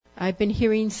I've been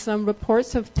hearing some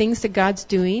reports of things that God's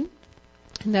doing,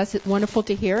 and that's wonderful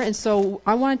to hear. And so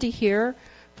I wanted to hear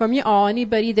from you all,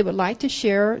 anybody that would like to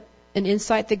share an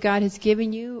insight that God has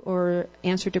given you, or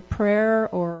answer to prayer,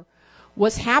 or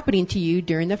what's happening to you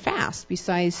during the fast,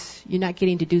 besides you're not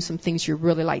getting to do some things you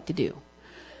really like to do.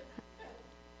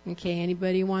 Okay,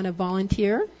 anybody want to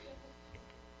volunteer?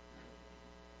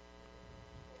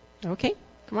 Okay,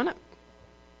 come on up.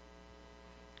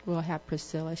 We'll have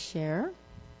Priscilla share.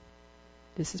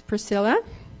 This is Priscilla.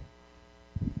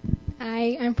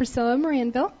 Hi, I'm Priscilla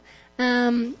Maranville.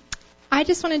 I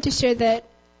just wanted to share that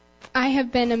I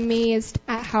have been amazed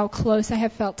at how close I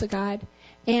have felt to God,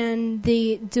 and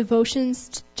the devotion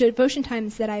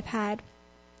times that I've had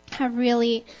have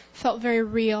really felt very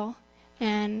real,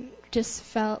 and just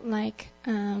felt like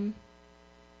God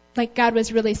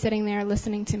was really sitting there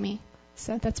listening to me.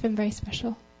 So that's been very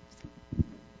special.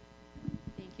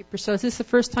 Thank you, Priscilla. Is this the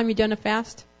first time you've done a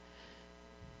fast?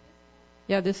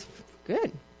 Yeah,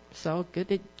 good. So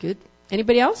good.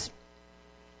 Anybody else?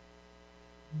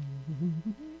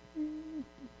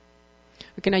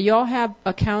 Okay, now you all have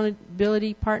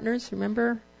accountability partners,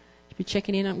 remember? To be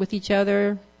checking in with each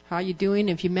other. How you doing?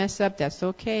 If you mess up, that's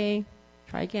okay.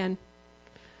 Try again.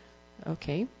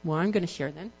 Okay, well, I'm going to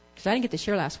share then, because I didn't get to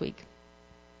share last week.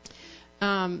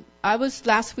 I was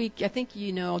last week, I think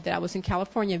you know that I was in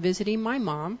California visiting my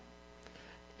mom,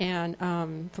 and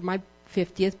for my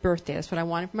 50th birthday. That's what I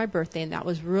wanted for my birthday, and that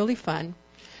was really fun.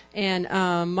 And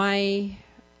my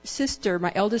sister,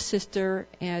 my eldest sister,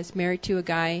 is married to a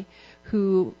guy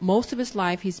who most of his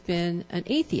life he's been an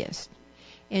atheist.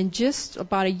 And just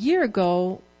about a year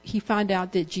ago, he found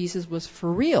out that Jesus was for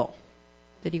real,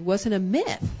 that he wasn't a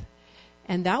myth.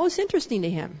 And that was interesting to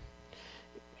him.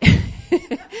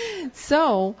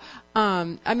 So,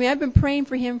 I've been praying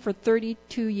for him for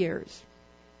 32 years.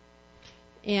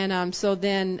 And so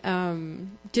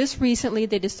then just recently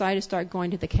they decided to start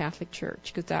going to the Catholic Church,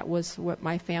 because that was what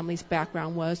my family's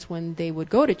background was when they would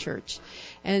go to church.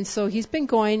 And so he's been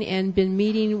going and been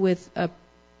meeting with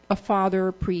a father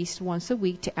or priest once a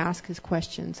week to ask his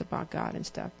questions about God and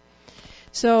stuff.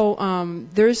 So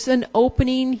there's an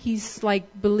opening. He's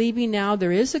like believing now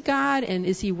there is a God, and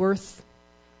is he worth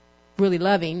really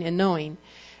loving and knowing?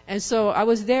 And so I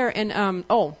was there, and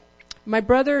my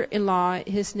brother-in-law,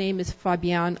 his name is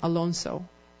Fabian Alonso.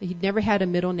 He'd never had a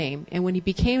middle name. And when he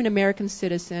became an American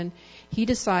citizen, he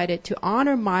decided to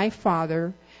honor my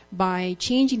father by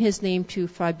changing his name to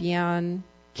Fabian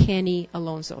Kenny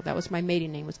Alonso. That was my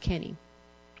maiden name, was Kenny.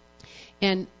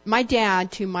 And my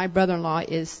dad, to my brother-in-law,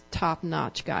 is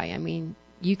top-notch guy. I mean,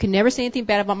 you can never say anything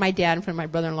bad about my dad in front of my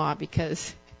brother-in-law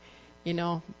because,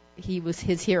 he was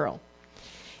his hero.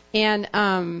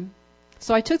 And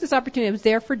so I took this opportunity. I was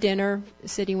there for dinner,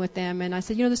 sitting with them, and I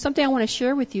said, there's something I want to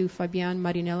share with you, Fabian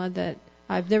Marinella, that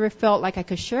I've never felt like I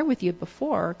could share with you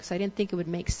before, because I didn't think it would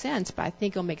make sense, but I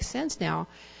think it'll make sense now.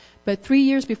 But 3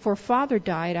 years before Father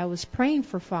died, I was praying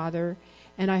for Father,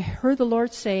 and I heard the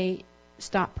Lord say,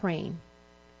 stop praying.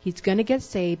 He's going to get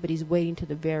saved, but he's waiting to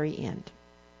the very end.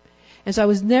 And so I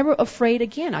was never afraid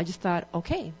again. I just thought,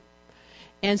 okay.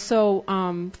 And so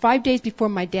 5 days before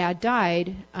my dad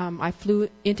died, I flew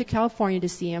into California to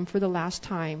see him for the last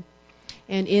time.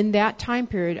 And in that time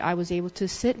period, I was able to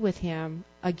sit with him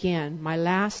again, my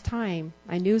last time.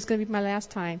 I knew it was going to be my last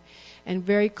time, and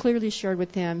very clearly shared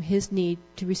with him his need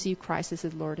to receive Christ as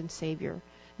his Lord and Savior.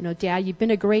 Dad, you've been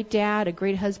a great dad, a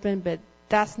great husband, but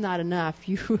that's not enough.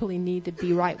 You really need to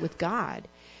be right with God.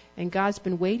 And God's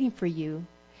been waiting for you.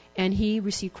 And he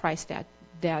received Christ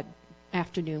that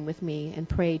afternoon with me and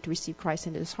prayed to receive Christ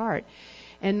into his heart.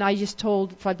 And I just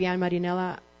told Fabian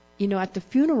Marinella, at the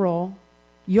funeral,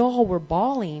 y'all were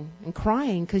bawling and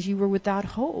crying because you were without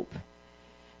hope.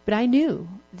 But I knew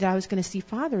that I was going to see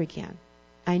Father again.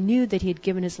 I knew that he had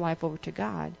given his life over to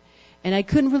God. And I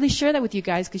couldn't really share that with you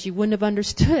guys because you wouldn't have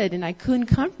understood, and I couldn't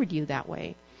comfort you that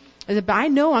way. But I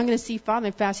know I'm going to see Father.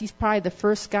 In fact, he's probably the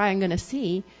first guy I'm going to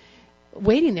see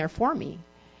waiting there for me.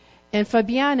 And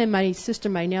Fabian and my sister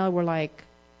Marinella were like,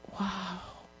 wow.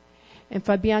 And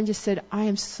Fabian just said, I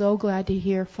am so glad to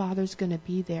hear Father's going to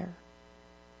be there.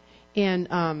 And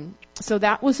so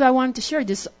that was what I wanted to share,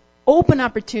 this open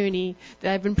opportunity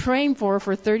that I've been praying for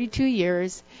 32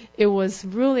 years. It was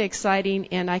really exciting,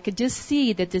 and I could just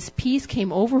see that this peace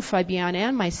came over Fabian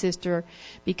and my sister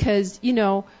because,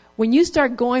 when you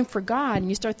start going for God and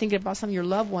you start thinking about some of your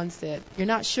loved ones that you're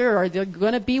not sure are they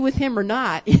going to be with him or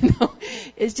not,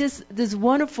 it's just this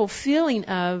wonderful feeling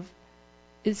of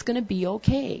it's going to be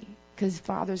okay because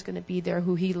Father's going to be there,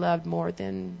 who he loved more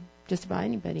than just about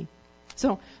anybody.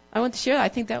 So I want to share that. I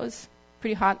think that was a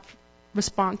pretty hot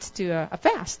response to a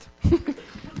fast.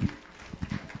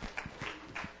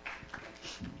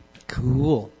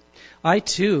 Cool. I,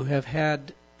 too, have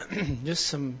had just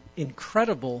some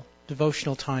incredible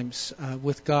devotional times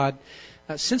with God.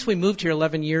 Since we moved here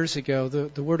 11 years ago,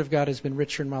 the Word of God has been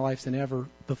richer in my life than ever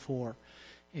before.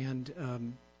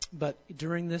 But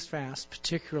during this fast,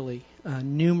 particularly,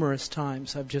 numerous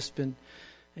times, I've just been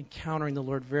encountering the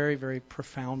Lord very, very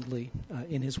profoundly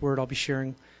in His Word. I'll be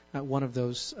sharing one of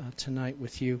those tonight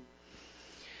with you.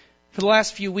 For the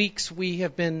last few weeks, we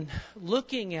have been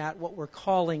looking at what we're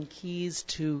calling keys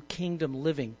to kingdom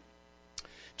living.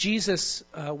 Jesus,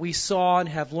 we saw and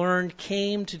have learned,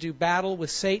 came to do battle with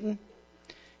Satan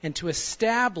and to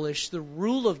establish the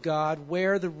rule of God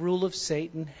where the rule of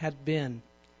Satan had been.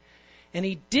 And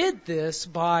He did this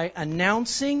by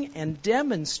announcing and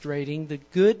demonstrating the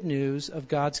good news of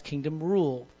God's kingdom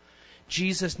rule.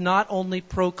 Jesus not only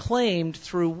proclaimed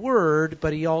through word,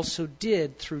 but He also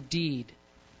did through deed.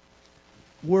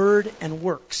 Word and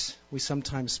works, we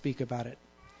sometimes speak about it.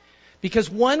 Because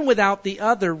one without the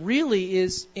other really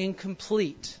is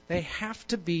incomplete. They have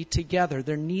to be together.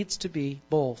 There needs to be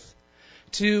both.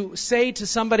 To say to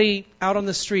somebody out on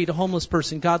the street, a homeless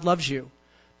person, God loves you,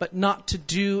 but not to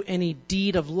do any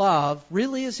deed of love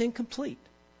really is incomplete.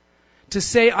 To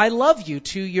say, I love you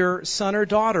to your son or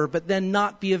daughter, but then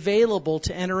not be available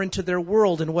to enter into their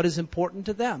world and what is important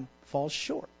to them falls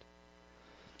short.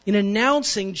 In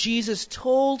announcing, Jesus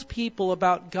told people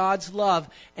about God's love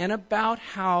and about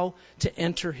how to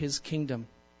enter His kingdom.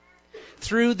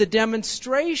 Through the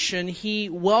demonstration, He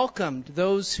welcomed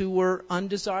those who were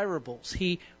undesirables.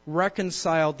 He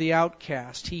reconciled the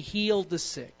outcast. He healed the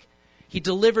sick. He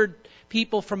delivered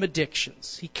people from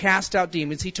addictions. He cast out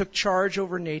demons. He took charge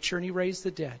over nature, and He raised the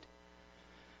dead.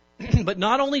 But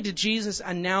not only did Jesus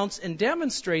announce and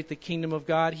demonstrate the kingdom of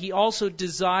God, He also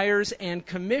desires and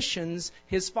commissions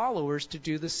His followers to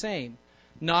do the same.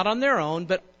 Not on their own,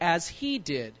 but as He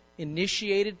did,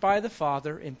 initiated by the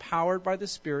Father, empowered by the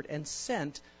Spirit, and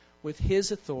sent with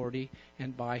His authority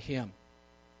and by Him.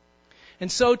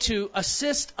 And so to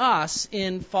assist us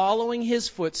in following His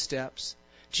footsteps,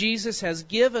 Jesus has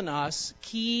given us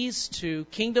keys to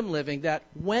kingdom living that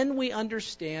when we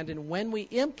understand and when we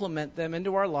implement them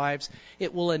into our lives,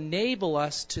 it will enable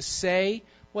us to say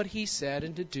what He said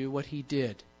and to do what He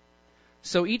did.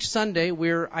 So each Sunday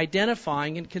we're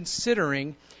identifying and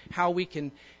considering how we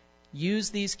can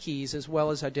use these keys as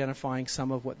well as identifying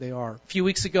some of what they are. A few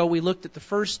weeks ago we looked at the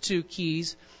first two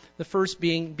keys, the first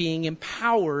being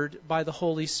empowered by the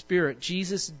Holy Spirit.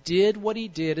 Jesus did what He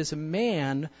did as a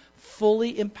man,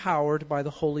 fully empowered by the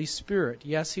Holy Spirit.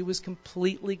 Yes, He was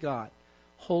completely God,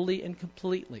 wholly and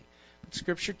completely. But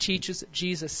Scripture teaches that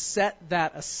Jesus set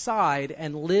that aside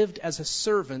and lived as a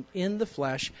servant in the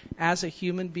flesh as a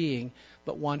human being,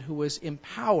 but one who was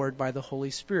empowered by the Holy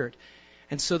Spirit.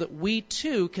 And so that we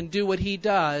too can do what He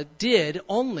did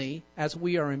only as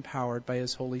we are empowered by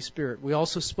His Holy Spirit. We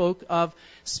also spoke of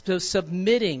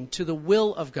submitting to the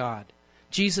will of God.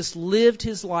 Jesus lived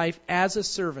His life as a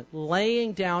servant,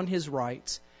 laying down His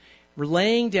rights,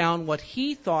 laying down what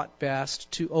He thought best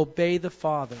to obey the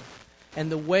Father. And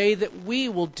the way that we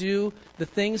will do the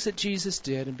things that Jesus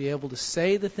did and be able to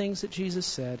say the things that Jesus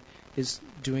said is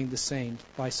doing the same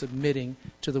by submitting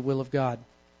to the will of God.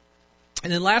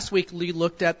 And then last week we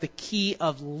looked at the key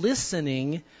of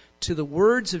listening to the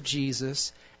words of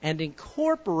Jesus and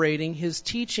incorporating His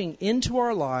teaching into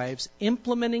our lives,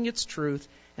 implementing its truth,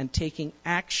 and taking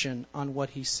action on what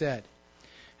He said.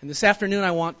 And this afternoon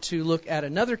I want to look at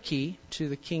another key to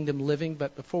the kingdom living,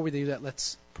 but before we do that,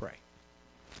 let's pray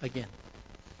again.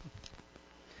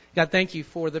 God, thank You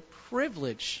for the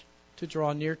privilege to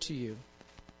draw near to You,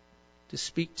 to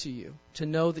speak to You, to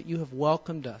know that You have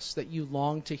welcomed us, that You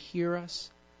long to hear us,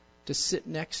 to sit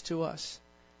next to us,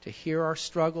 to hear our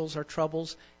struggles, our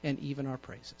troubles, and even our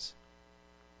praises.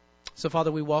 So,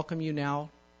 Father, we welcome You now.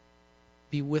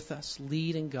 Be with us,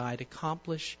 lead and guide,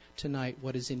 accomplish tonight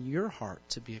what is in Your heart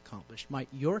to be accomplished. Might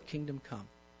Your kingdom come.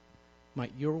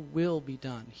 Might Your will be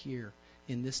done here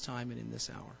in this time and in this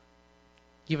hour.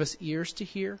 Give us ears to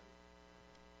hear.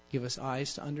 Give us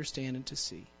eyes to understand and to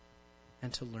see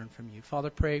and to learn from You. Father,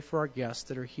 pray for our guests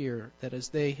that are here, that as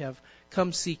they have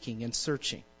come seeking and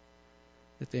searching,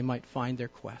 that they might find their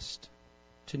quest,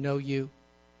 to know You,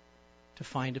 to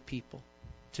find a people,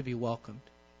 to be welcomed,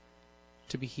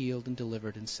 to be healed and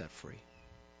delivered and set free.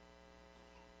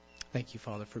 Thank You,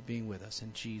 Father, for being with us.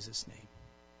 In Jesus' name,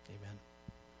 amen.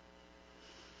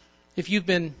 If you've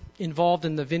been involved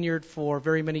in the Vineyard for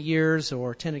very many years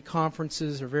or attended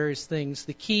conferences or various things,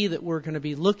 the key that we're going to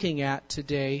be looking at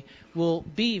today will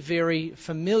be very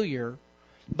familiar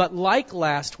But like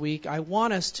last week, I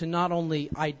want us to not only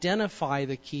identify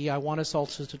the key, I want us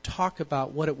also to talk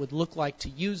about what it would look like to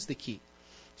use the key.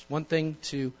 It's one thing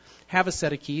to have a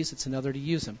set of keys, it's another to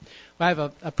use them. I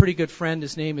have a pretty good friend.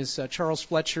 His name is Charles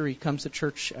Fletcher. He comes to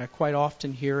church quite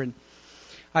often here, and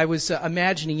I was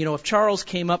imagining, if Charles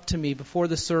came up to me before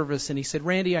the service and he said,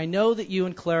 Randy, I know that you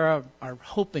and Clara are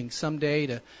hoping someday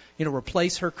to,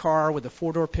 replace her car with a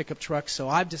 4-door pickup truck, so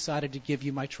I've decided to give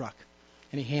you my truck.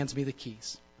 And he hands me the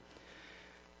keys.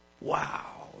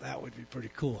 Wow, that would be pretty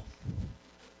cool.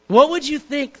 What would you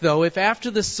think, though, if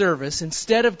after the service,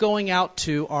 instead of going out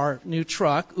to our new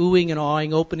truck, oohing and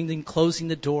awing, opening and closing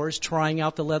the doors, trying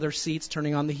out the leather seats,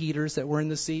 turning on the heaters that were in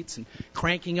the seats, and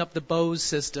cranking up the Bose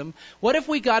system, what if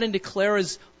we got into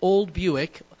Clara's old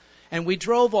Buick and we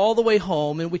drove all the way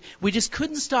home and we just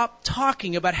couldn't stop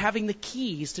talking about having the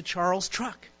keys to Charles'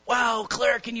 truck? Wow,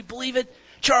 Clara, can you believe it?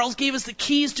 Charles gave us the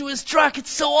keys to his truck. It's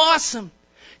so awesome.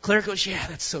 Clara goes, yeah,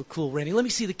 that's so cool, Randy. Let me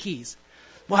see the keys.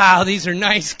 Wow, these are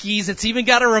nice keys. It's even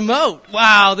got a remote.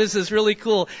 Wow, this is really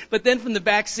cool. But then from the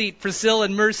back seat, Priscilla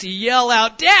and Mercy yell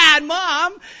out, Dad,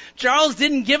 Mom, Charles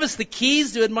didn't give us the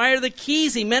keys to admire the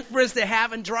keys. He meant for us to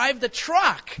have and drive the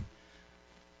truck.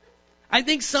 I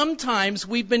think sometimes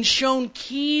we've been shown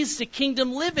keys to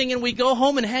kingdom living and we go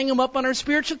home and hang them up on our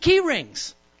spiritual key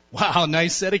rings. Wow,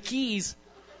 nice set of keys.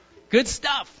 Good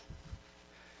stuff.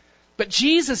 But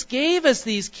Jesus gave us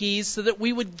these keys so that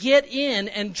we would get in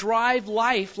and drive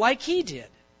life like He did.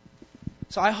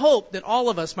 So I hope that all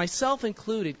of us, myself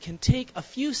included, can take a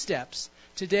few steps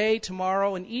today,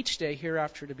 tomorrow, and each day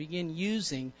hereafter to begin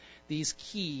using these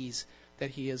keys that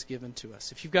He has given to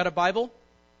us. If you've got a Bible,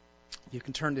 you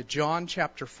can turn to John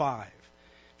chapter 5.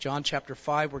 John chapter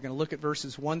 5, we're going to look at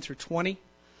verses 1 through 20.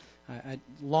 A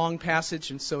long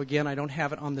passage, and so again, I don't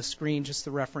have it on the screen, just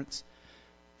the reference.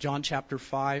 John chapter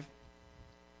 5.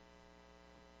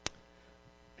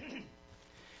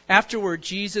 Afterward,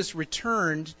 Jesus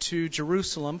returned to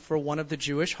Jerusalem for one of the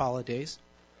Jewish holidays.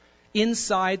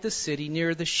 Inside the city,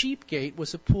 near the sheep gate,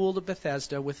 was a pool of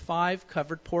Bethesda with 5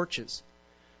 covered porches.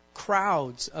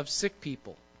 Crowds of sick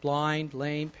people, blind,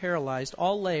 lame, paralyzed,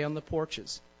 all lay on the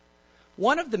porches.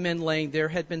 One of the men laying there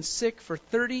had been sick for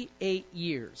 38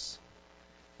 years.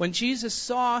 When Jesus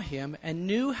saw him and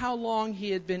knew how long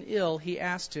he had been ill, he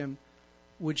asked him,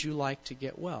 "Would you like to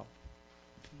get well?"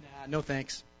 "Nah, no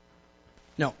thanks."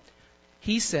 No.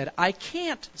 He said, "I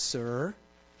can't, sir,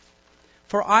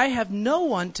 for I have no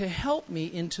one to help me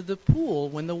into the pool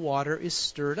when the water is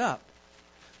stirred up.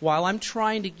 While I'm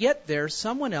trying to get there,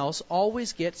 someone else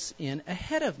always gets in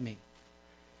ahead of me."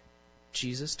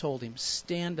 Jesus told him,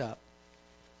 "Stand up,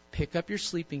 pick up your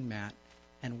sleeping mat,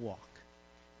 and walk."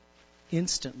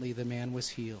 Instantly the man was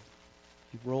healed.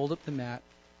 He rolled up the mat,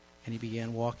 and he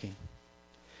began walking.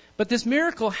 But this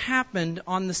miracle happened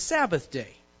on the Sabbath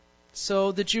day.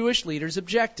 So the Jewish leaders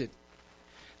objected.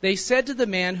 They said to the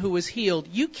man who was healed,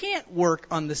 "You can't work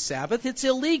on the Sabbath. It's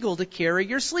illegal to carry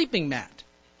your sleeping mat."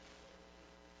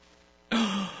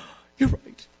 "You're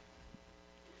right."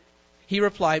 He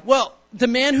replied, "Well, the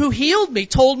man who healed me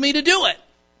told me to do it.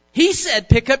 He said,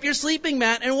 pick up your sleeping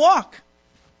mat and walk."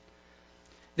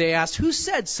 They asked, "Who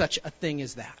said such a thing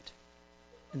as that?"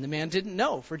 And the man didn't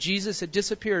know, for Jesus had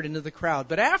disappeared into the crowd.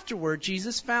 But afterward,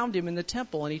 Jesus found him in the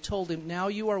temple, and he told him, "Now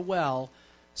you are well,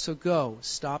 so go,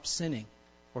 stop sinning,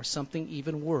 or something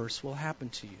even worse will happen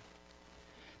to you."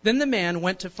 Then the man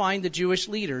went to find the Jewish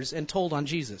leaders and told on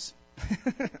Jesus.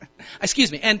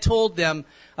 And told them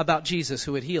about Jesus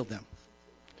who had healed them.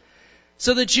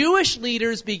 So the Jewish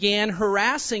leaders began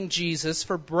harassing Jesus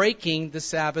for breaking the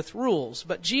Sabbath rules.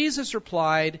 But Jesus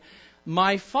replied,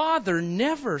 "My Father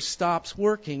never stops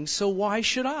working, so why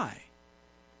should I?"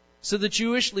 So the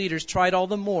Jewish leaders tried all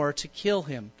the more to kill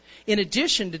him. In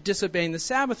addition to disobeying the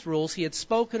Sabbath rules, he had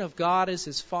spoken of God as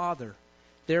his Father,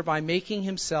 thereby making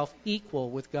himself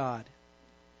equal with God.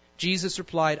 Jesus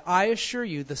replied, "I assure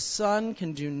you, the Son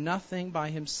can do nothing by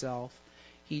himself.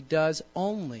 He does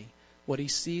only what he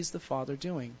sees the Father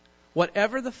doing.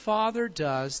 Whatever the Father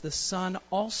does, the Son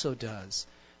also does.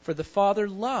 For the Father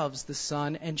loves the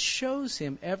Son and shows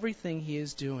him everything he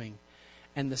is doing.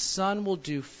 And the Son will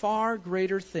do far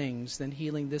greater things than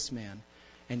healing this man,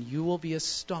 and you will be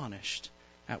astonished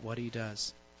at what he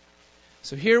does."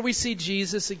 So here we see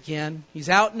Jesus again. He's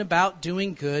out and about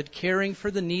doing good, caring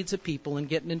for the needs of people, and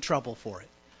getting in trouble for it.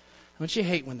 Don't you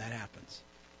hate when that happens?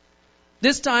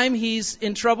 This time he's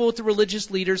in trouble with the religious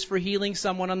leaders for healing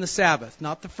someone on the Sabbath,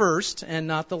 not the first and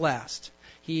not the last.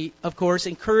 He, of course,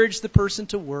 encouraged the person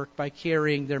to work by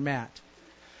carrying their mat.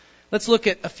 Let's look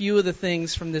at a few of the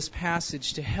things from this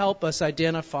passage to help us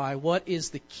identify what is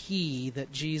the key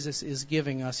that Jesus is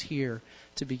giving us here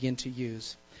to begin to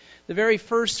use. The very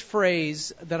first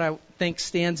phrase that I think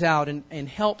stands out and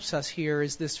helps us here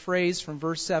is this phrase from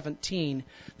verse 17,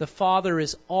 the Father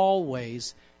is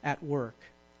always at work.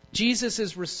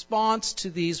 Jesus' response to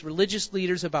these religious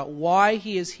leaders about why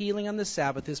he is healing on the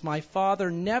Sabbath is, my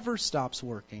Father never stops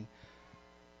working.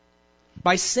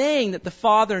 By saying that the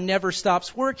Father never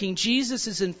stops working, Jesus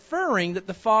is inferring that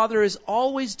the Father is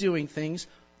always doing things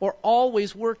or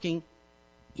always working,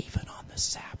 even on the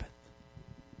Sabbath.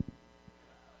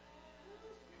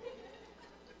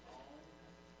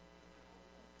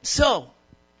 So,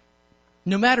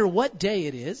 no matter what day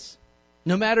it is,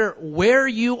 no matter where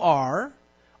you are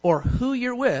or who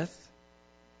you're with,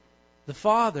 the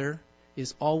Father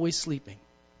is always sleeping.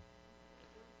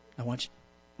 I want you,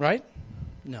 right?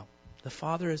 No. The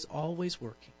Father is always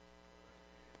working.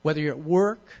 Whether you're at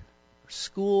work or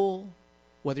school,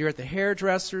 whether you're at the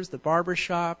hairdresser's, the barber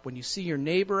shop, when you see your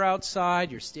neighbor outside,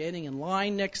 you're standing in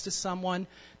line next to someone,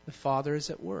 the Father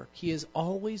is at work. He is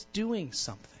always doing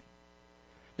something.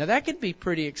 Now that can be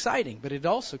pretty exciting, but it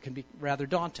also can be rather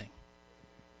daunting.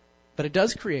 But it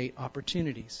does create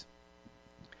opportunities.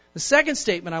 The second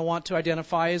statement I want to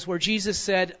identify is where Jesus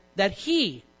said that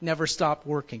He never stopped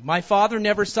working. My Father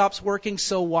never stops working,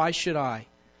 so why should I?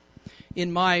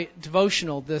 In my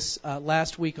devotional this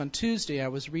last week on Tuesday, I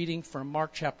was reading from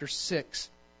Mark chapter 6.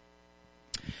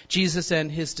 Jesus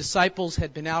and His disciples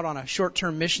had been out on a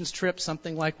short-term missions trip,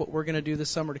 something like what we're going to do this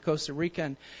summer to Costa Rica.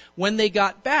 And when they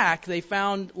got back, they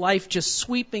found life just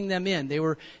sweeping them in. They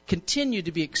continued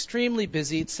to be extremely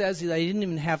busy. It says they didn't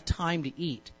even have time to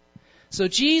eat. So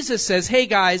Jesus says, hey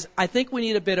guys, I think we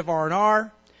need a bit of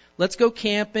R&R. Let's go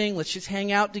camping. Let's just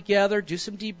hang out together, do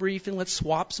some debriefing. Let's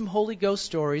swap some Holy Ghost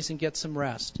stories and get some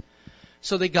rest.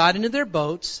 So they got into their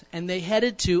boats and they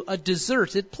headed to a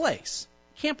deserted place,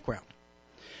 campground.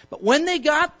 But when they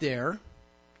got there,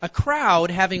 a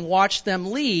crowd, having watched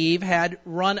them leave, had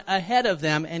run ahead of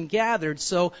them and gathered.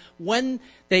 So when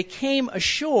they came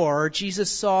ashore, Jesus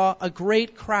saw a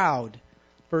great crowd.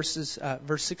 Verse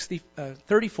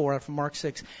 34 from Mark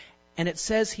 6. And it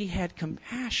says He had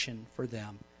compassion for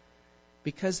them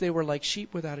because they were like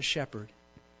sheep without a shepherd.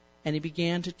 And He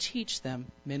began to teach them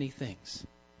many things.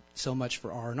 So much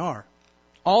for R&R.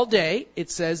 All day, it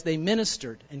says, they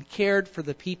ministered and cared for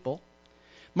the people.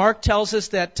 Mark tells us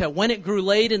that when it grew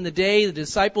late in the day, the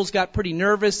disciples got pretty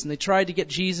nervous and they tried to get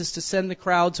Jesus to send the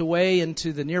crowds away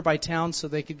into the nearby town so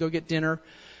they could go get dinner.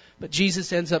 But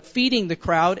Jesus ends up feeding the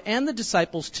crowd and the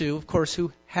disciples too, of course,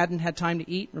 who hadn't had time to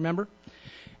eat, remember?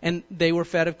 And they were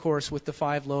fed, of course, with the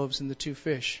 5 loaves and the 2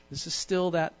 fish. This is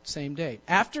still that same day.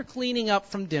 After cleaning up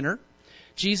from dinner,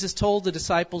 Jesus told the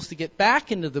disciples to get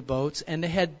back into the boats and to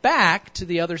head back to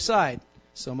the other side.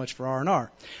 So much for R&R.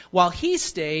 While He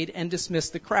stayed and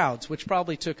dismissed the crowds, which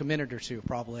probably took a minute or two,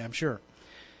 I'm sure.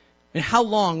 And how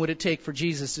long would it take for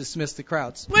Jesus to dismiss the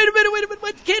crowds? Wait a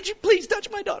minute, can't you please touch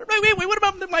my daughter? Wait, what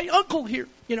about my uncle here?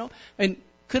 And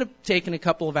could have taken a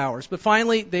couple of hours. But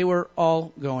finally, they were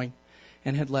all going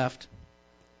and had left.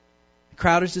 The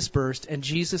crowd is dispersed, and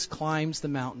Jesus climbs the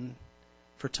mountain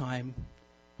for time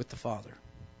with the Father.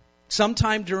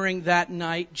 Sometime during that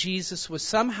night, Jesus was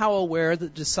somehow aware that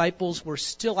the disciples were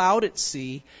still out at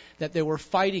sea, that they were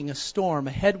fighting a storm,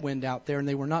 a headwind out there, and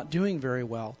they were not doing very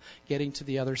well getting to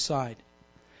the other side.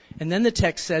 And then the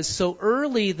text says, so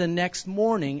early the next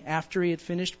morning, after He had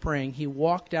finished praying, He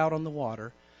walked out on the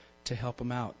water to help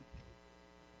them out.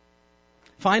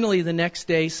 Finally, the next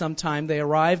day sometime, they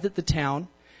arrived at the town,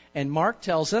 and Mark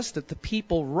tells us that the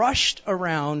people rushed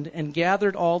around and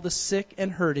gathered all the sick and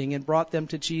hurting and brought them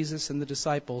to Jesus and the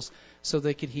disciples so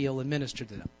they could heal and minister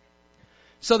to them.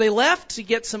 So they left to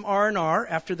get some R&R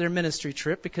after their ministry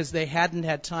trip because they hadn't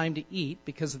had time to eat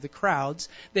because of the crowds.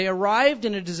 They arrived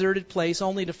in a deserted place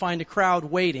only to find a crowd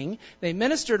waiting. They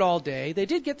ministered all day. They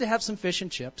did get to have some fish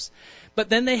and chips. But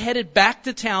then they headed back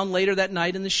to town later that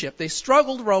night in the ship. They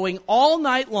struggled rowing all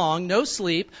night long, no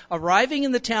sleep, arriving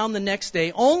in the town the next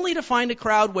day only to find a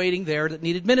crowd waiting there that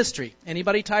needed ministry.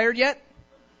 Anybody tired yet?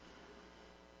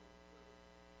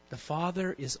 The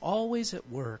Father is always at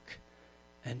work.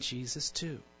 And Jesus,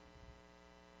 too,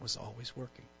 was always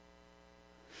working.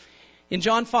 In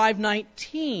John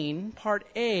 5:19, part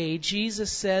A,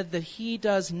 Jesus said that He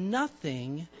does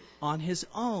nothing on His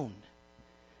own.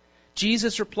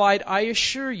 Jesus replied, I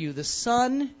assure you, the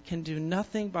Son can do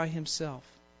nothing by Himself.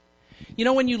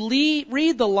 When you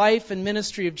read the life and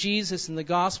ministry of Jesus in the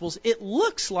Gospels, it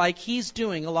looks like He's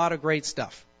doing a lot of great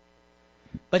stuff.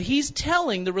 But He's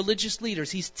telling the religious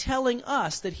leaders, He's telling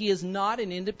us that He is not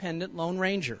an independent Lone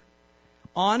Ranger.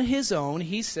 on his own,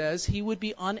 he says he would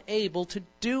be unable to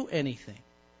do anything.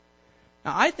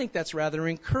 Now, I think that's rather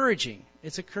encouraging.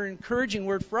 It's an encouraging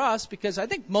word for us because I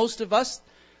think most of us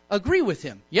agree with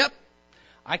him. Yep,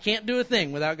 I can't do a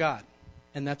thing without God.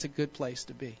 And that's a good place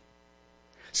to be.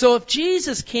 So if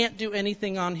Jesus can't do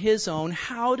anything on his own,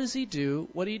 how does he do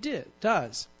what he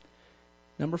does?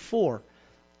 Number 4,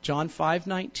 John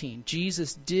 5:19.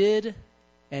 Jesus did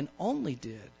and only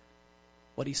did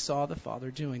what he saw the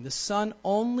Father doing. The Son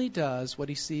only does what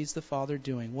he sees the Father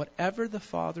doing. Whatever the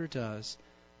Father does,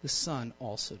 the Son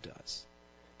also does.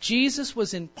 Jesus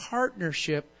was in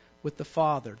partnership with the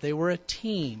Father. They were a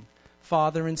team,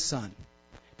 Father and Son.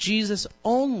 Jesus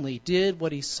only did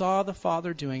what he saw the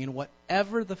Father doing, and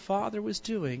whatever the Father was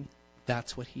doing,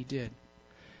 that's what he did.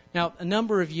 Now, a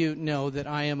number of you know that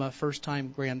I am a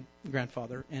first-time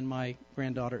grandfather, and my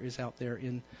granddaughter is out there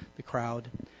in the crowd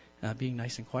being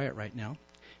nice and quiet right now.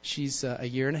 She's a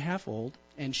year and a half old,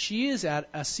 and she is at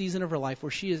a season of her life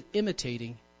where she is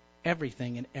imitating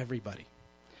everything and everybody.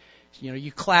 You know,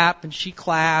 you clap, and she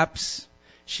claps.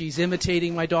 She's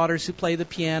imitating my daughters who play the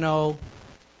piano.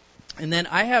 And then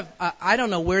I don't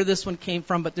know where this one came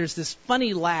from, but there's this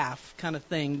funny laugh kind of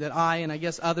thing that I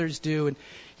guess others do, and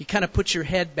you kind of put your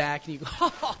head back and you go, ha,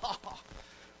 ha, ha, ha,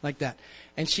 like that.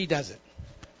 And she does it.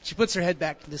 She puts her head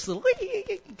back, and this little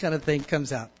kind of thing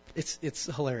comes out. It's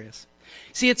hilarious.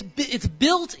 See, it's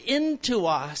built into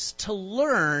us to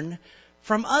learn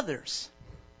from others.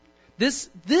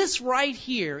 This right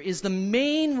here is the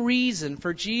main reason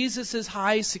for Jesus'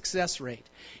 high success rate.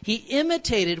 He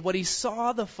imitated what he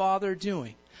saw the Father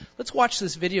doing. Let's watch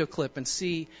this video clip and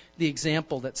see the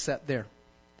example that's set there.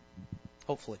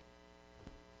 Hopefully.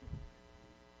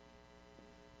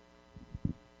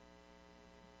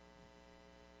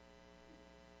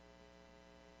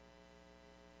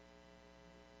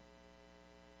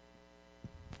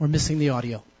 We're missing the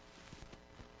audio.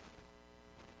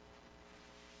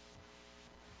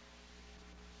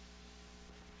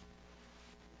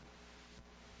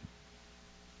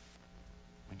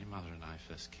 Mother and I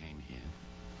first came here,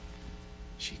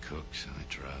 she cooked, I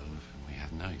drove, and we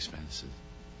had no expenses.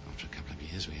 After a couple of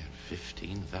years, we had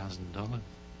 $15,000.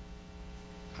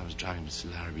 I was driving Mr.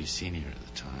 Larrabee Sr. at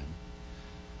the time.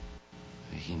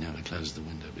 He never closed the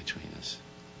window between us.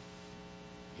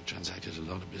 He transacted a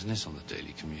lot of business on the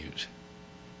daily commute,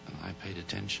 and I paid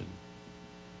attention.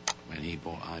 When he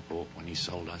bought, I bought. When he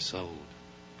sold, I sold.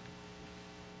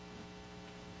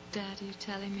 Dad, are you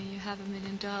telling me you have $1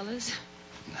 million?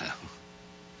 No.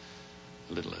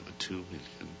 A little over $2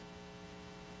 million.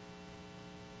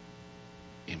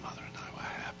 Your mother and I were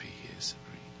happy here,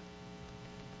 Sabrina.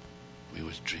 We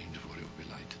always dreamed of what it would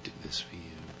be like to do this for you.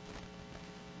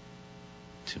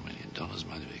 $2 million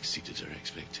might have exceeded her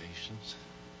expectations.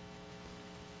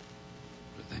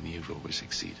 But then you've always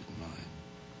exceeded mine.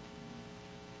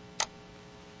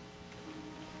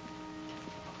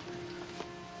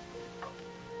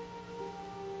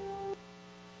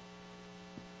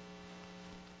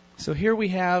 So here we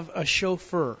have a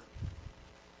chauffeur.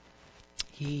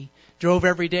 He drove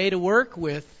every day to work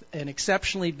with an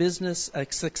exceptionally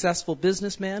successful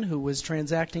businessman who was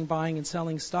transacting, buying and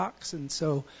selling stocks. And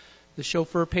so the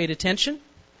chauffeur paid attention,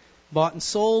 bought and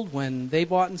sold when they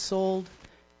bought and sold,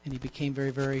 and he became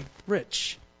very, very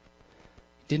rich.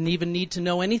 Didn't even need to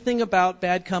know anything about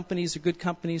bad companies or good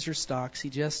companies or stocks.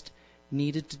 He just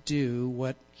needed to do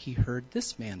what he heard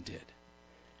this man did.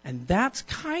 And that's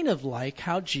kind of like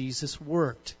how Jesus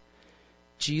worked.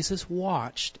 Jesus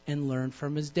watched and learned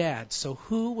from his dad. So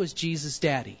who was Jesus'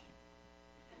 daddy?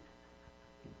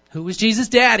 Who was Jesus'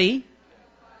 daddy?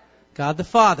 God the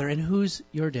Father. And who's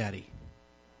your daddy?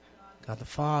 God the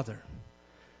Father.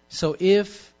 So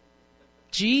if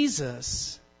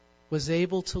Jesus was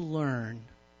able to learn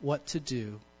what to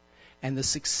do, and the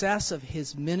success of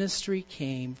his ministry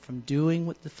came from doing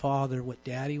what the Father, what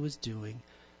Daddy was doing,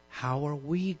 how are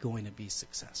we going to be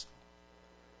successful?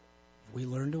 We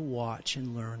learn to watch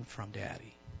and learn from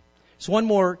Daddy. So one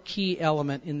more key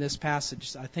element in this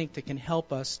passage, I think, that can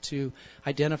help us to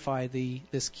identify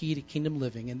this key to kingdom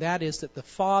living, and that is that the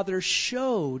Father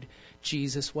showed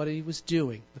Jesus what he was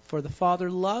doing. For the Father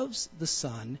loves the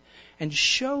Son and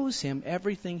shows him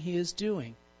everything he is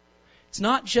doing. It's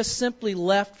not just simply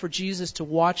left for Jesus to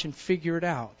watch and figure it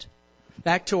out.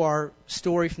 Back to our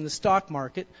story from the stock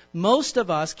market, most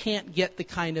of us can't get the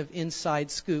kind of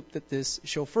inside scoop that this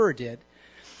chauffeur did.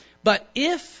 But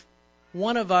if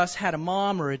one of us had a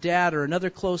mom or a dad or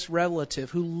another close relative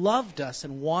who loved us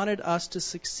and wanted us to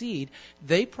succeed,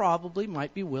 they probably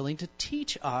might be willing to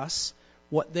teach us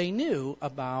what they knew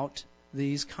about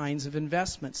these kinds of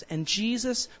investments. And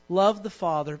Jesus loved the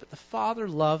Father, but the Father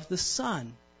loved the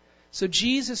Son. So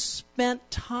Jesus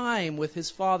spent time with his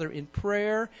Father in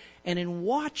prayer and in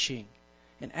watching.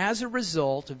 And as a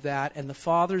result of that and the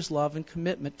Father's love and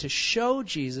commitment to show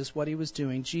Jesus what he was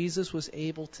doing, Jesus was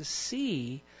able to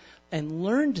see and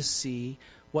learn to see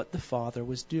what the Father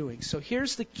was doing. So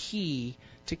here's the key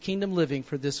to kingdom living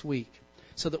for this week,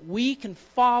 so that we can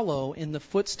follow in the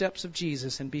footsteps of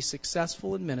Jesus and be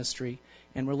successful in ministry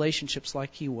and relationships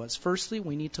like he was. Firstly,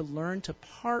 we need to learn to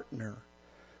partner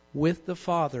with the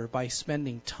Father by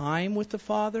spending time with the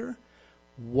Father,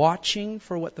 watching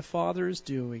for what the Father is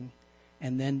doing,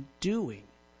 and then doing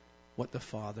what the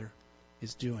Father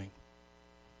is doing.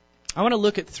 I want to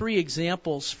look at 3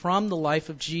 examples from the life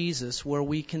of Jesus where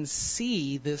we can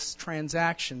see this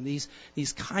transaction,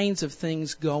 these kinds of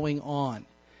things going on.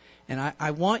 And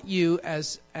I want you,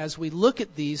 as we look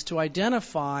at these, to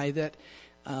identify that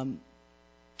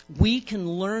we can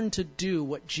learn to do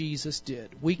what Jesus did.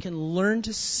 We can learn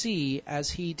to see as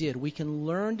he did. We can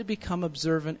learn to become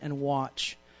observant and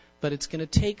watch. But it's going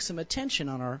to take some attention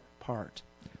on our part.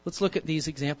 Let's look at these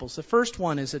examples. The first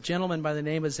one is a gentleman by the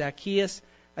name of Zacchaeus.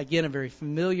 Again, a very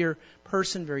familiar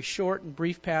person, very short and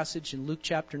brief passage in Luke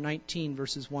chapter 19,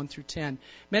 verses 1 through 10.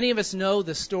 Many of us know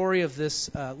the story of this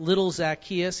little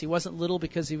Zacchaeus. He wasn't little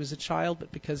because he was a child,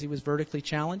 but because he was vertically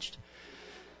challenged.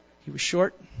 He was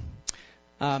short.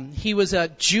 He was a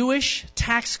Jewish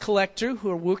tax collector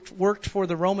who worked for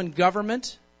the Roman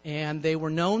government, and they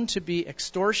were known to be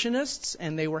extortionists,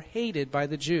 and they were hated by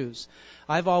the Jews.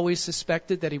 I've always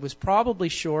suspected that he was probably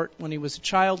short when he was a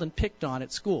child and picked on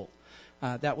at school.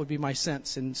 That would be my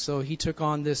sense. And so he took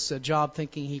on this job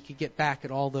thinking he could get back at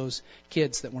all those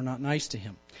kids that were not nice to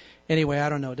him. Anyway, I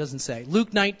don't know. It doesn't say.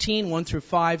 Luke 19, 1 through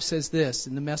 5 says this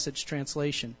in the Message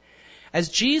translation. As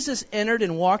Jesus entered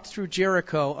and walked through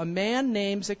Jericho, a man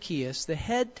named Zacchaeus, the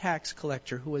head tax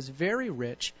collector who was very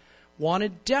rich,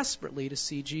 wanted desperately to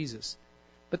see Jesus.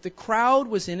 But the crowd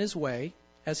was in his way,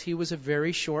 as he was a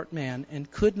very short man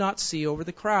and could not see over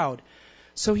the crowd.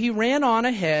 So he ran on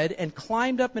ahead and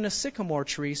climbed up in a sycamore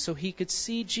tree so he could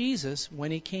see Jesus when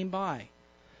he came by.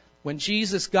 When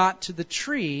Jesus got to the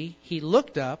tree, he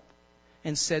looked up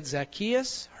and said,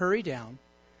 Zacchaeus, hurry down.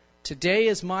 Today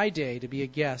is my day to be a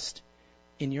guest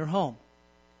in your home.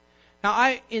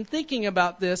 Now, in thinking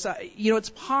about this, it's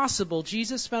possible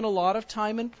Jesus spent a lot of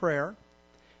time in prayer.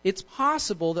 It's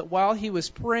possible that while he was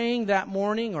praying that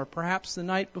morning or perhaps the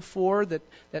night before,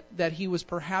 that he was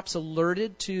perhaps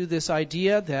alerted to this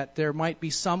idea that there might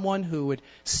be someone who would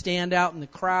stand out in the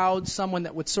crowd, someone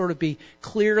that would sort of be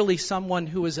clearly someone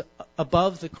who was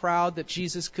above the crowd, that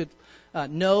Jesus could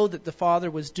know that the Father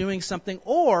was doing something,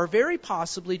 or very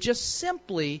possibly just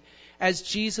simply as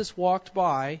Jesus walked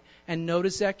by and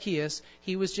noticed Zacchaeus,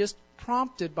 he was just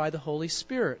prompted by the Holy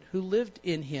Spirit who lived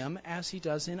in him as he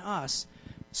does in us.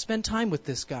 Spend time with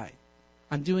this guy.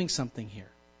 I'm doing something here.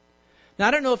 Now,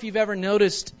 I don't know if you've ever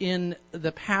noticed in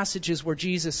the passages where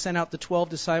Jesus sent out the 12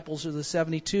 disciples or the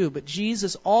 72, but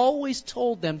Jesus always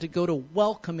told them to go to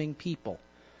welcoming people.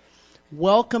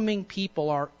 Welcoming people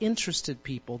are interested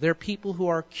people. They're people who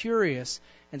are curious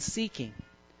and seeking.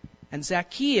 And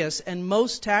Zacchaeus and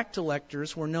most tax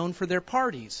collectors were known for their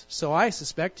parties, so I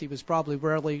suspect he was probably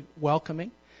rarely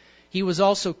welcoming. He was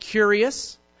also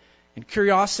curious, and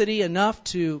curiosity enough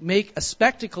to make a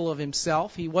spectacle of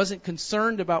himself. He wasn't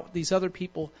concerned about what these other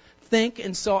people think,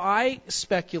 and so I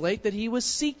speculate that he was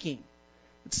seeking,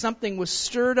 that something was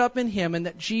stirred up in him and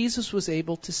that Jesus was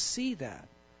able to see that.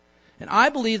 And I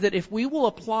believe that if we will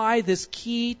apply this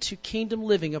key to kingdom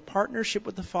living, a partnership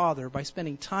with the Father, by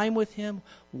spending time with him,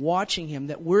 watching him,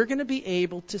 that we're going to be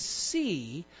able to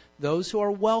see those who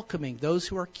are welcoming, those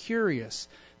who are curious,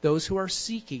 those who are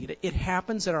seeking. It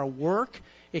happens at our work.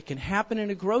 It can happen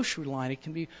in a grocery line. It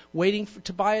can be waiting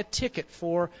to buy a ticket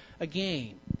for a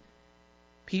game.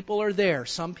 People are there.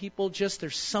 Some people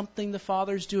there's something the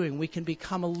Father's doing. We can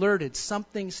become alerted.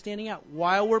 Something standing out.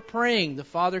 While we're praying, the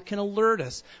Father can alert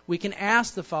us. We can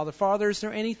ask the Father, Father, is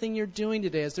there anything you're doing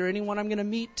today? Is there anyone I'm going to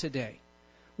meet today?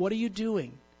 What are you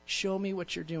doing? Show me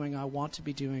what you're doing. I want to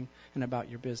be doing and about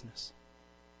your business.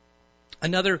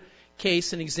 Another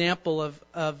case, an example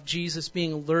of Jesus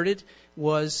being alerted,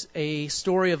 was a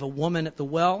story of a woman at the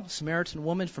well, a Samaritan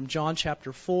woman, from John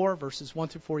chapter 4, verses 1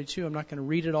 through 42. I'm not going to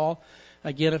read it all.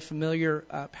 Again, a familiar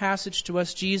passage to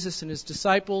us. Jesus and his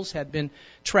disciples had been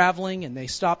traveling, and they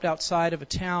stopped outside of a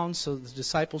town so the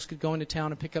disciples could go into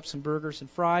town and pick up some burgers and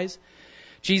fries.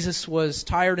 Jesus was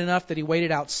tired enough that he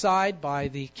waited outside by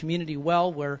the community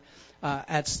well where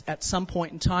at some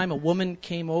point in time a woman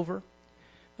came over.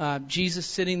 Jesus,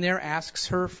 sitting there, asks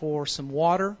her for some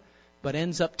water. but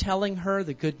ends up telling her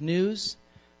the good news,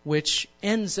 which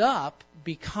ends up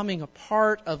becoming a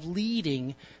part of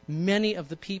leading many of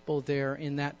the people there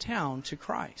in that town to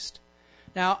Christ.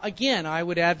 Now, again, I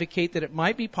would advocate that it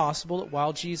might be possible that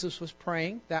while Jesus was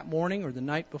praying that morning or the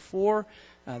night before,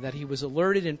 that he was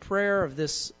alerted in prayer of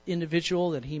this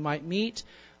individual that he might meet,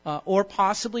 or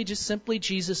possibly just simply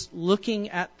Jesus looking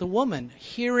at the woman,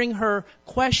 hearing her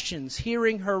questions,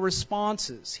 hearing her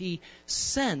responses. He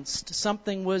sensed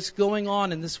something was going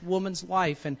on in this woman's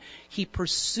life, and he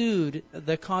pursued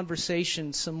the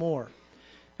conversation some more.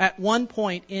 At one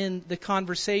point in the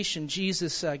conversation,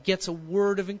 Jesus gets a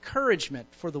word of encouragement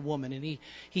for the woman, and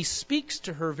he speaks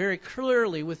to her very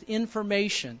clearly with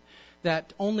information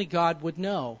that only God would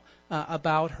know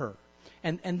about her.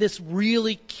 And this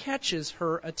really catches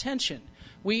her attention.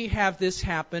 We have this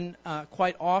happen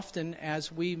quite often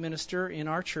as we minister in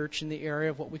our church in the area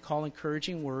of what we call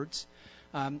encouraging words.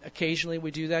 Occasionally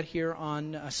we do that here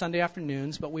on Sunday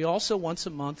afternoons, but we also once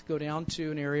a month go down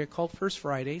to an area called First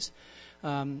Fridays,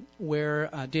 where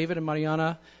David and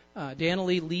Mariana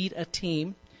Danley lead a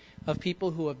team of people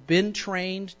who have been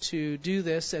trained to do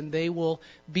this, and they will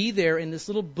be there in this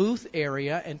little booth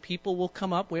area, and people will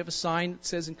come up. We have a sign that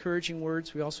says encouraging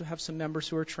words. We also have some members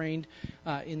who are trained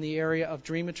in the area of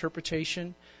dream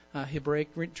interpretation,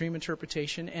 Hebraic dream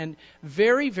interpretation, and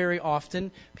very, very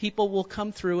often people will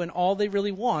come through and all they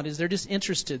really want is they're just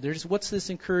interested. They're just, what's this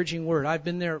encouraging word? I've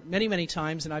been there many, many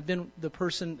times, and I've been the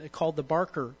person called the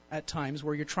barker at times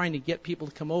where you're trying to get people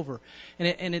to come over.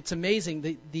 And it's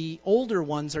amazing. The older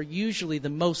ones are usually the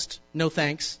most, no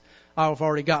thanks, I've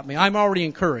already got me. I'm already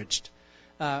encouraged.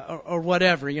 Or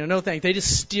whatever, no thanks. They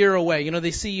just steer away.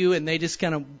 They see you and they just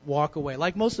kind of walk away,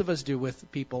 like most of us do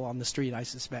with people on the street, I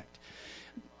suspect.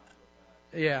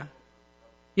 Yeah,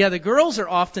 the girls are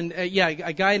often, a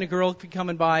guy and a girl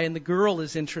coming by, and the girl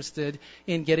is interested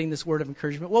in getting this word of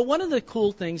encouragement. Well, one of the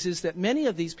cool things is that many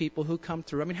of these people who come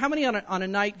through, how many on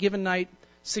a given night,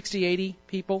 60, 80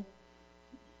 people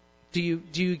do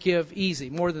you give easy?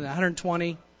 More than that,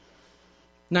 120?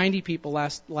 90 people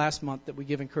last month that we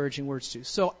give encouraging words to.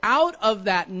 So out of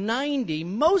that 90,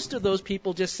 most of those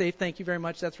people just say, thank you very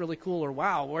much, that's really cool, or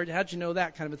wow, how'd you know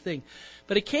that, kind of a thing.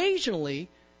 But occasionally,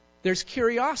 there's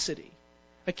curiosity.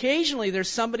 Occasionally, there's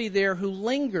somebody there who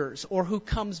lingers or who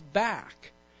comes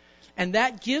back. And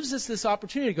that gives us this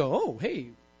opportunity to go, oh, hey,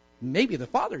 maybe the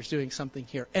Father's doing something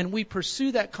here. And we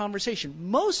pursue that conversation.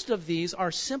 Most of these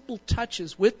are simple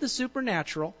touches with the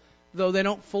supernatural, though they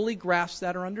don't fully grasp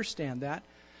that or understand that.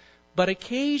 But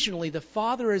occasionally the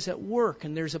Father is at work,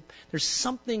 and there's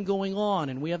something going on,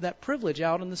 and we have that privilege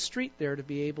out on the street there to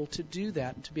be able to do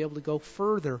that and to be able to go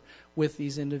further with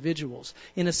these individuals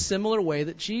in a similar way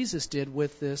that Jesus did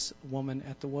with this woman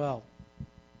at the well.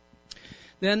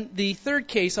 Then the third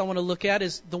case I want to look at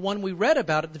is the one we read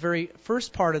about at the very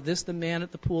first part of this, the man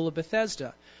at the pool of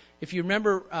Bethesda. If you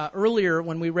remember earlier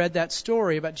when we read that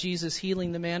story about Jesus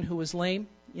healing the man who was lame,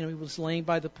 he was laying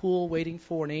by the pool waiting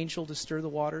for an angel to stir the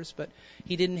waters, but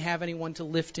he didn't have anyone to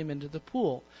lift him into the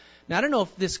pool. Now, I don't know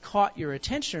if this caught your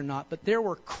attention or not, but there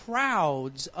were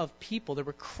crowds of people. There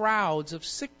were crowds of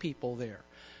sick people there.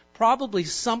 Probably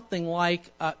something like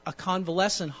a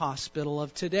convalescent hospital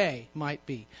of today might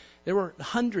be. There were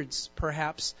hundreds,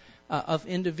 perhaps, of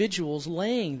individuals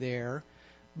laying there,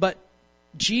 but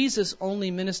Jesus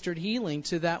only ministered healing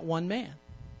to that one man.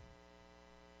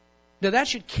 Now, that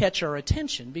should catch our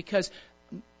attention, because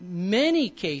many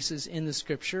cases in the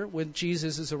Scripture, when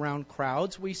Jesus is around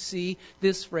crowds, we see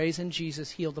this phrase, and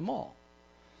Jesus healed them all.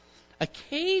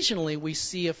 Occasionally, we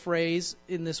see a phrase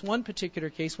in this one particular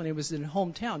case when he was in his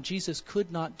hometown, Jesus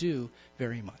could not do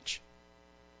very much.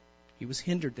 He was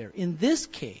hindered there. In this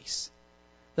case,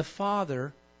 the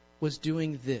Father was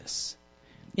doing this.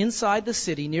 Inside the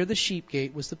city, near the sheep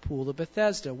gate, was the pool of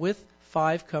Bethesda, with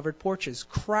 5 covered porches.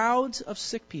 Crowds of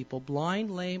sick people,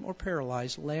 blind, lame, or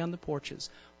paralyzed, lay on the porches.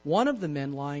 One of the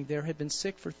men lying there had been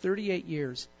sick for 38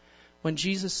 years. When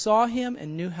Jesus saw him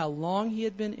and knew how long he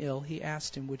had been ill, he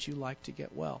asked him, would you like to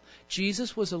get well?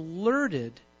 Jesus was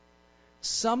alerted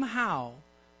somehow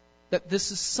that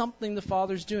this is something the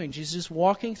Father's doing. Jesus is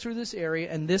walking through this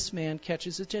area, and this man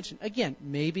catches attention. Again,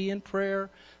 maybe in prayer,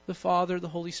 the Father, the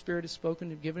Holy Spirit has spoken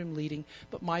and given him leading.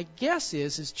 But my guess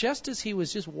is just as he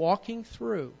was just walking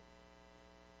through,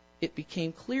 it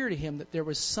became clear to him that there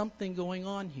was something going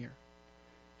on here.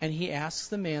 And he asks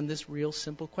the man this real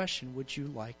simple question, would you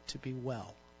like to be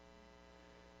well?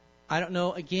 I don't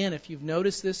know, again, if you've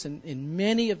noticed this in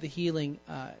many of the healing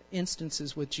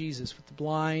instances with Jesus, with the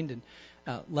blind and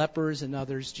lepers and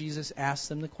others, Jesus asked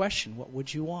them the question, what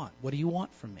would you want? What do you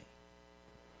want from me?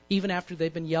 even after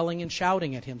they've been yelling and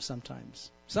shouting at him sometimes.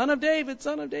 Son of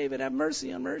David, have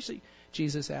mercy on mercy.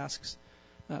 Jesus asks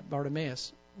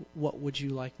Bartimaeus, what would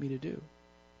you like me to do?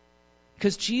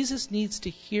 Because Jesus needs to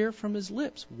hear from his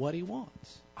lips what he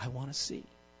wants. I want to see.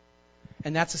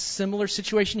 And that's a similar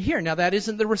situation here. Now, that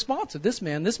isn't the response of this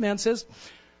man. This man says,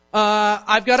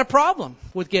 I've got a problem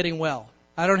with getting well.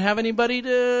 I don't have anybody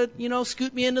to,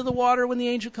 scoot me into the water when the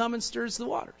angel comes and stirs the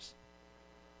waters.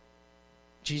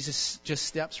 Jesus just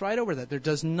steps right over that. There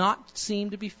does not seem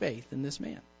to be faith in this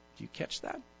man. Do you catch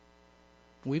that?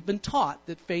 We've been taught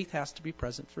that faith has to be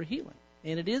present for healing.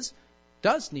 And it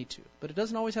does need to, but it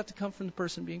doesn't always have to come from the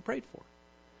person being prayed for.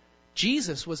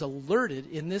 Jesus was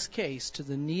alerted in this case to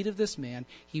the need of this man.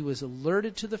 He was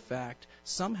alerted to the fact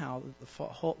somehow that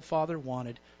the Father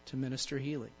wanted to minister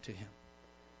healing to him.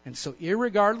 And so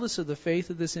irregardless of the faith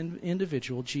of this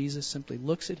individual, Jesus simply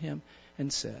looks at him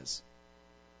and says,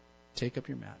 take up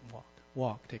your mat and walk.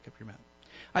 Walk, take up your mat.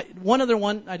 One other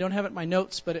one, I don't have it in my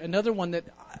notes, but another one that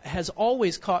has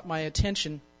always caught my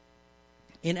attention,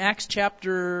 in Acts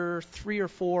chapter 3 or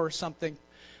 4 or something,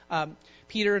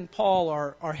 Peter and Paul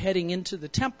are heading into the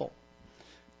temple.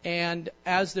 And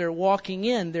as they're walking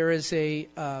in, there is a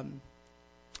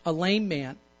lame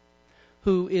man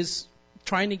who is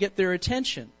trying to get their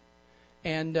attention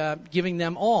and giving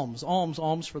them alms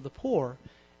for the poor.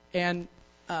 And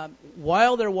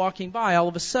while they're walking by, all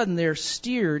of a sudden they're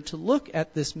steered to look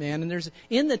at this man. And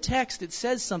in the text it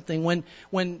says something.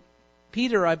 When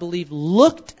Peter, I believe,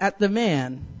 looked at the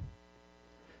man.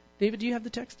 David, do you have the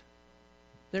text?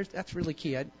 That's really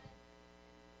key.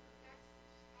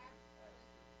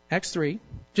 Acts 3.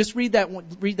 Just read that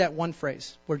one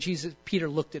phrase where Peter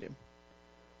looked at him.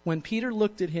 When Peter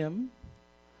looked at him.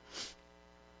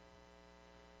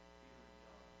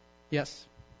 Yes.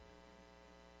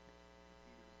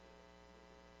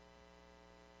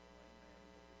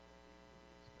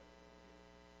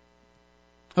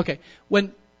 Okay.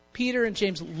 When Peter and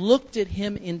James looked at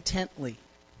him intently,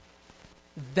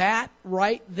 that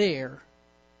right there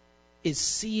is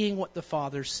seeing what the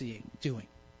Father's doing.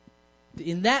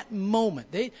 In that moment,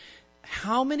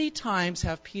 how many times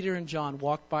have Peter and John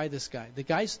walked by this guy? The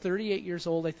guy's 38 years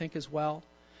old, I think, as well.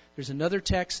 There's another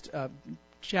text,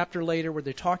 chapter later, where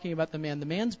they're talking about the man. The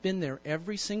man's been there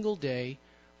every single day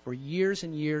for years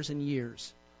and years and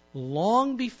years,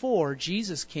 long before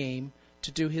Jesus came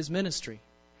to do his ministry.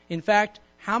 In fact,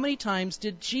 how many times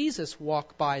did Jesus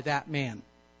walk by that man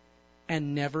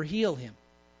and never heal him?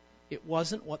 It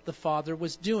wasn't what the Father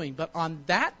was doing. But on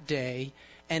that day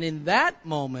and in that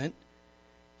moment,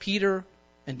 Peter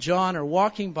and John are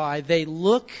walking by. They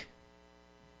look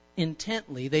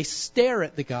intently. They stare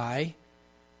at the guy,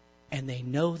 and they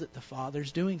know that the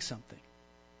Father's doing something.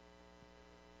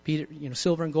 Peter,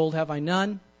 silver and gold have I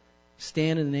none.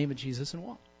 Stand in the name of Jesus and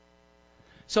walk.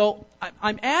 So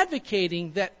I'm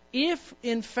advocating that if,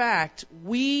 in fact,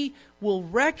 we will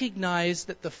recognize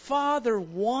that the Father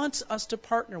wants us to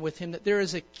partner with Him, that there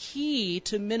is a key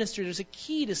to ministry, there's a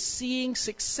key to seeing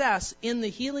success in the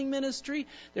healing ministry,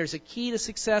 there's a key to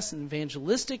success in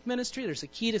evangelistic ministry, there's a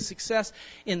key to success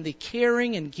in the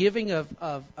caring and giving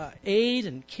of aid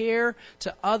and care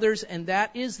to others, and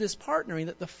that is this partnering,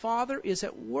 that the Father is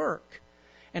at work.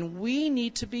 And we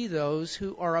need to be those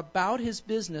who are about His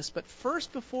business. But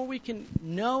first, before we can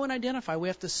know and identify, we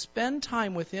have to spend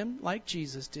time with Him like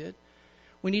Jesus did.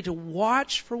 We need to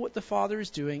watch for what the Father is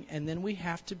doing, and then we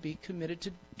have to be committed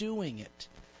to doing it.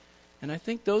 And I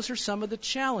think those are some of the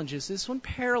challenges. This one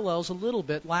parallels a little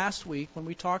bit last week when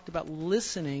we talked about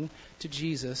listening to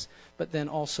Jesus, but then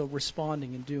also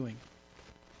responding and doing.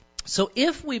 So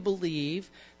if we believe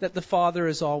that the Father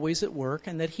is always at work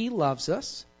and that He loves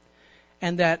us,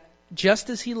 and that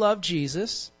just as He loved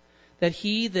Jesus, that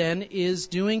He then is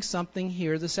doing something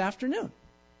here this afternoon.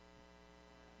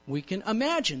 We can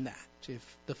imagine that.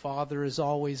 If the Father is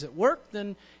always at work,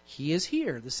 then He is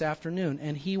here this afternoon,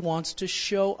 and He wants to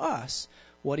show us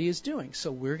what He is doing.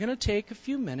 So we're going to take a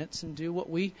few minutes and do what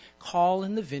we call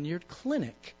in the Vineyard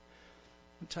Clinic.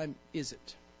 What time is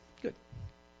it? Good.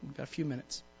 We've got a few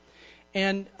minutes.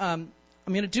 And I'm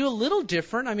going to do a little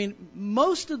different.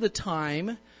 Most of the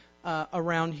time,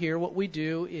 around here, what we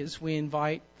do is we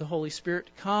invite the Holy Spirit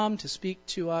to come to speak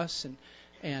to us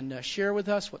and share with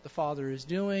us what the Father is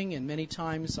doing. And many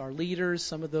times our leaders,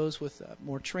 some of those with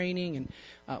more training,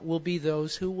 and will be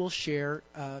those who will share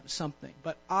something.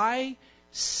 But I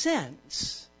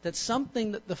sense that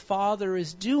something that the Father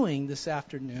is doing this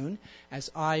afternoon, as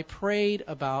I prayed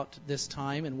about this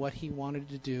time and what He wanted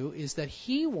to do, is that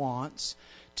He wants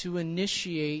to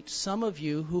initiate some of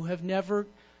you who have never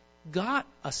got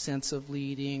a sense of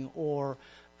leading or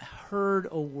heard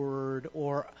a word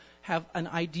or have an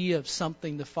idea of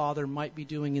something the Father might be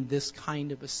doing in this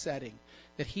kind of a setting,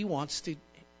 that He wants to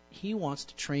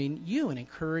train you and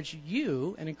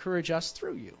encourage us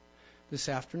through you this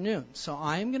afternoon. So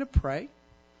I am going to pray.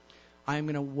 I am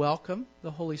going to welcome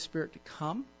the Holy Spirit to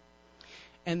come.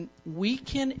 And you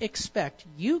can expect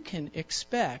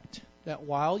that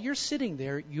while you're sitting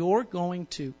there, you're going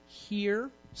to hear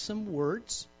some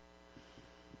words.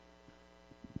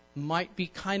 Might be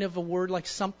kind of a word like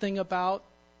something about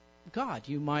God.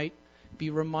 You might be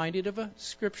reminded of a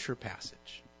scripture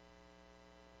passage.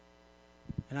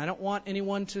 And I don't want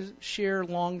anyone to share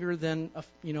longer than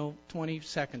 20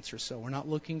 seconds or so. We're not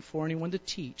looking for anyone to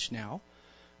teach now.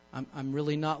 I'm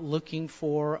really not looking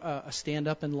for a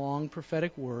stand-up and long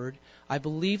prophetic word. I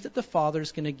believe that the Father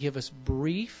is going to give us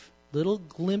brief little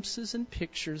glimpses and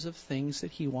pictures of things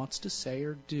that He wants to say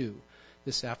or do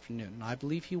this afternoon. And I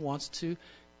believe He wants to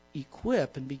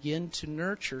equip and begin to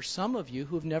nurture some of you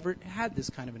who have never had this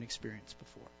kind of an experience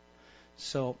before.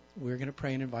 So we're going to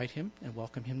pray and invite Him and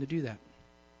welcome Him to do that.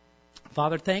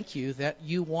 Father, thank you that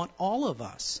you want all of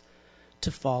us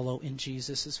to follow in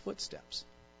Jesus' footsteps.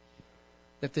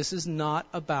 That this is not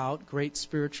about great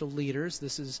spiritual leaders.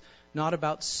 This is not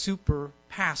about super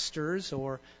pastors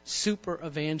or super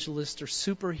evangelists or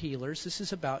super healers. This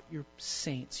is about your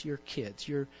saints, your kids,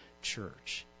 your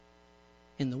church.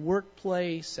 In the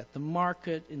workplace, at the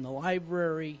market, in the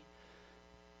library,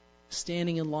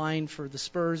 standing in line for the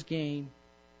Spurs game,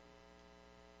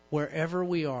 wherever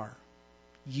we are,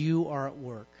 you are at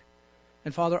work.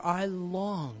 And Father, I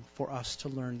long for us to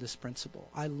learn this principle.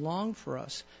 I long for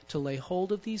us to lay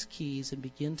hold of these keys and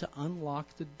begin to unlock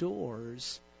the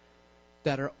doors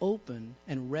that are open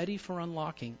and ready for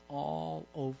unlocking all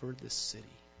over this city.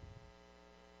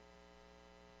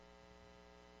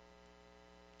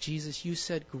 Jesus, you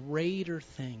said greater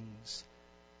things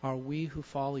are we who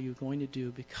follow you going to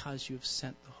do because you have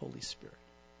sent the Holy Spirit.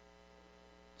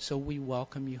 So we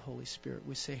welcome you, Holy Spirit.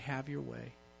 We say, have your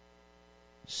way.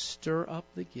 Stir up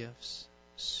the gifts.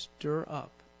 Stir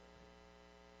up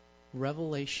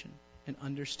revelation and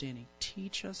understanding.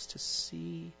 Teach us to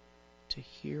see, to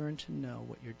hear, and to know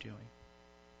what you're doing.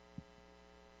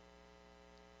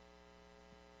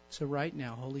 So right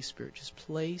now, Holy Spirit, just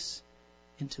place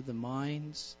into the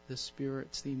minds, the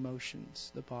spirits, the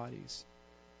emotions, the bodies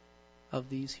of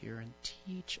these here, and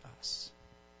teach us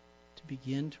to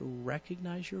begin to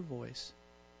recognize your voice.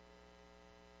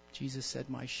 Jesus said,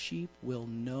 my sheep will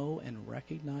know and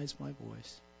recognize my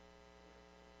voice.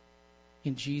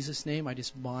 In Jesus' name, I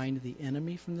just bind the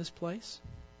enemy from this place.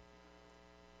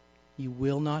 You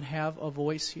will not have a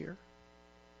voice here.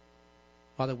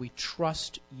 Father, we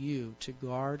trust you to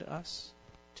guard us,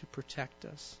 to protect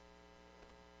us,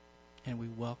 and we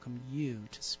welcome you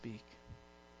to speak.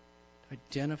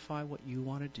 Identify what you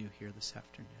want to do here this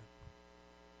afternoon.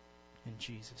 In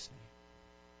Jesus' name.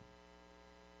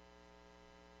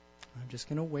 I'm just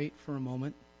going to wait for a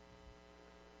moment.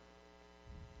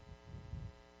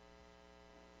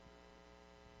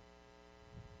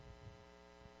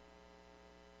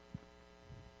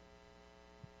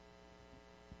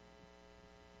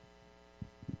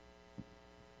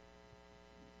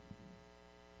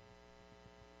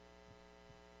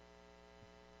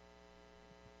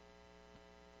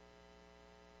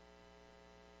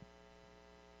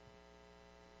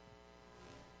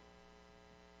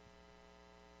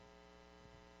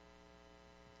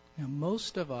 Now,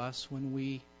 most of us, when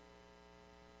we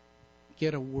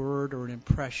get a word or an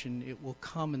impression, it will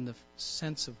come in the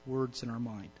sense of words in our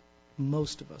mind.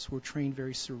 Most of us, we're trained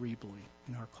very cerebrally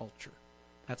in our culture.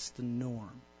 That's the norm.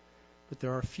 But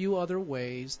there are a few other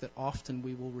ways that often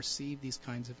we will receive these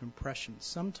kinds of impressions.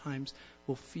 Sometimes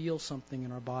we'll feel something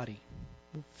in our body.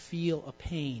 We'll feel a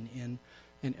pain in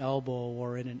an elbow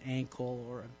or in an ankle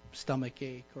or a stomach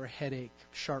ache or a headache,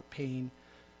 sharp pain.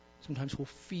 Sometimes we'll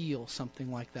feel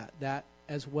something like that. That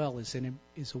as well is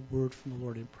a word from the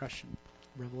Lord, impression,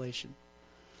 revelation.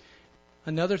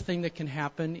 Another thing that can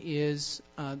happen is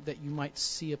that you might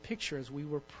see a picture. As we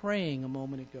were praying a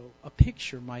moment ago, a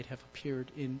picture might have appeared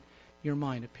in your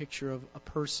mind, a picture of a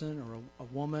person or a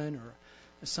woman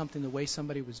or something, the way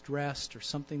somebody was dressed or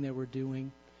something they were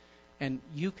doing. And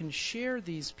you can share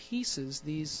these pieces,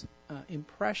 these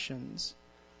impressions,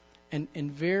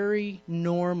 and very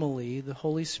normally the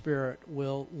Holy Spirit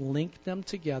will link them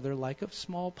together like a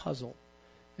small puzzle,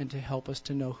 and to help us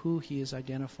to know who He is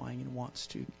identifying and wants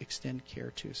to extend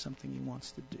care to, something He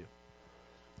wants to do.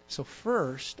 So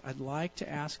first, I'd like to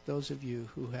ask those of you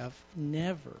who have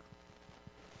never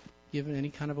given any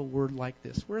kind of a word like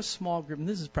this. We're a small group, and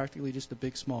this is practically just a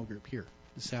big small group here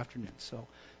this afternoon. So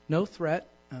no threat.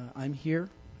 I'm here.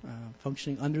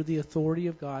 functioning under the authority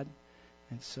of God.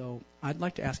 And so I'd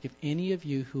like to ask if any of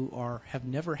you who have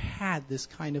never had this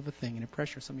kind of a thing, an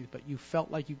impression or something, but you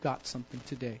felt like you got something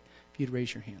today, if you'd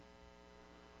raise your hand.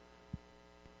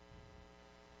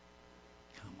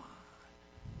 Come on.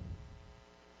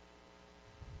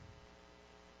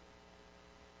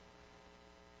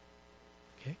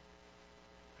 Okay.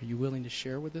 Are you willing to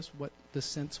share with us what the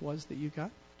sense was that you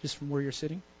got, just from where you're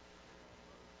sitting?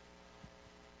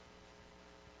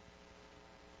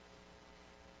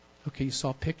 Okay, you saw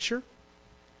a picture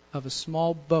of a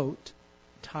small boat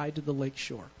tied to the lake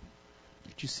shore.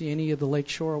 Did you see any of the lake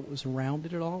shore, what was around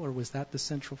it at all, or was that the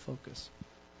central focus?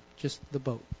 Just the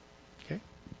boat. Okay?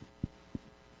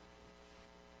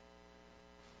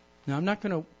 Now, I'm not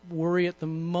going to worry at the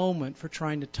moment for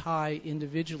trying to tie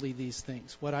individually these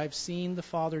things. What I've seen the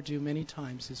Father do many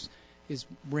times is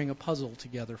bring a puzzle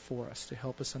together for us to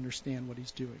help us understand what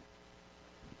He's doing.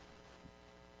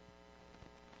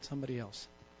 Somebody else.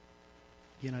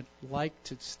 Again, I'd like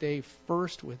to stay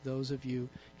first with those of you,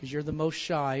 because you're the most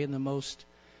shy and the most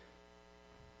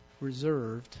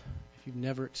reserved if you've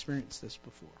never experienced this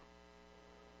before.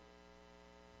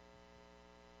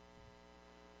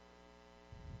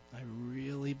 I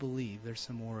really believe there's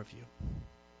some more of you.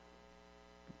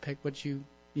 Pick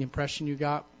the impression you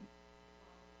got.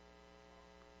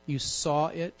 You saw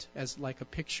it as like a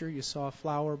picture. You saw a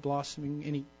flower blossoming.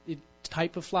 Any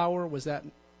type of flower? Was that?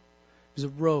 It was a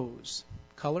rose.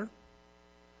 Color?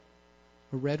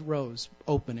 A red rose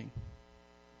opening.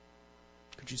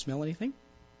 Could you smell anything?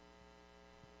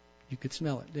 You could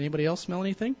smell it. Did anybody else smell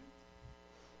anything?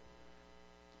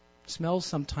 Smells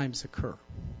sometimes occur.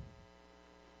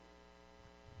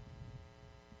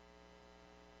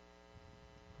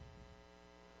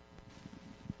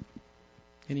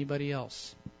 Anybody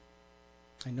else?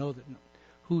 I know that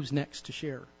who's next to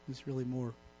share is really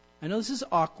more. I know this is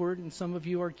awkward, and some of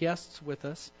you are guests with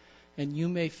us, and you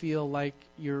may feel like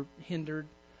you're hindered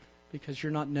because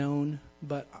you're not known,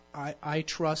 but I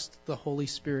trust the Holy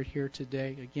Spirit here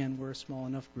today. Again, we're a small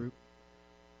enough group.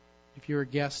 If you're a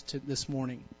guest this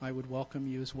morning, I would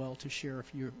welcome you as well to share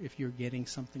if you're getting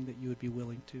something that you would be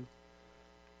willing to.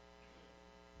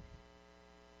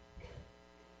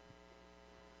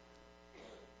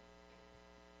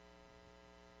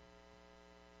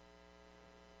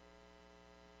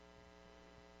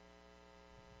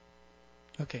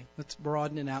 Okay, let's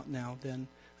broaden it out now then.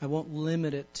 I won't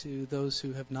limit it to those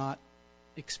who have not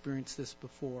experienced this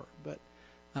before, but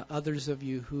others of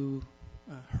you who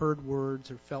heard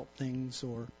words or felt things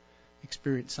or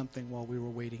experienced something while we were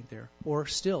waiting there, or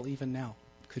still, even now,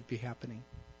 could be happening.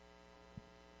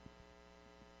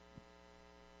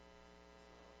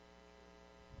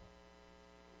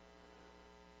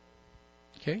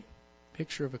 Okay,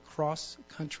 picture of a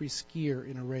cross-country skier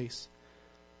in a race.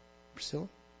 Priscilla?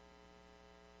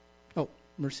 Oh,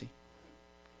 Mercy.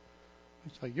 I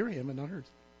saw your hand, but not hers.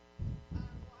 Well,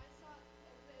 I saw it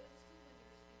was when you were speaking,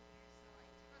 I saw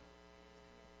a tunnel, and it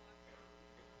was kind of blocking,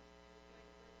 it was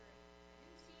going further. I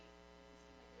didn't seem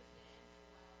like it was going to end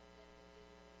for a while, and then it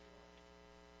did really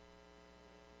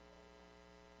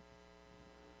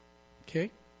work. Okay.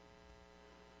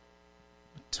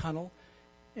 A tunnel.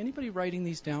 Anybody writing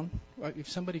these down? If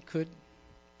somebody could,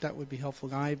 that would be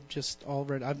helpful.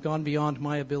 I've gone beyond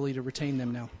my ability to retain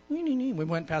them now. We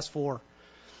went past 4.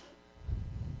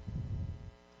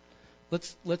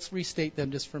 Let's restate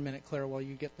them just for a minute, Clara, while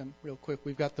you get them real quick.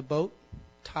 We've got the boat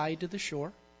tied to the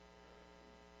shore.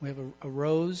 We have a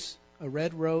rose, a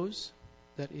red rose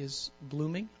that is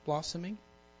blossoming.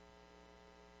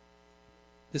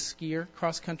 The skier,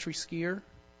 cross-country skier.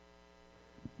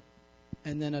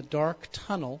 And then a dark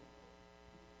tunnel.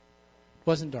 It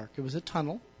wasn't dark. It was a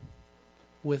tunnel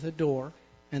with a door,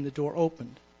 and the door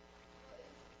opened.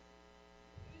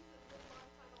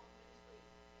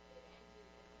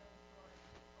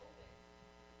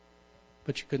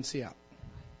 But you couldn't see out.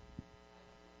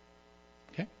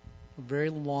 Okay? A very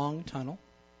long tunnel.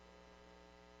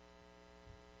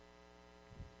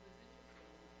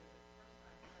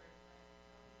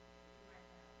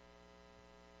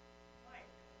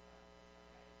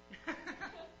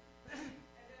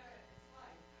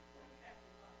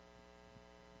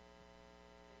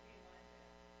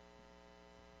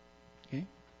 Okay?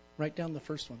 Write down the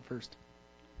first one first.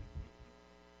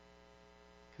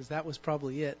 Because that was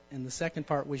probably it. And the second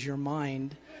part was your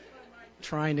mind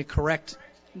trying to correct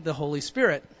the Holy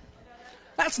Spirit.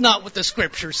 That's not what the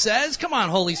Scripture says. Come on,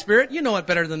 Holy Spirit. You know it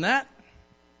better than that.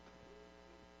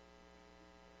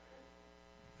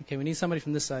 Okay, we need somebody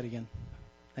from this side again.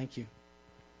 Thank you.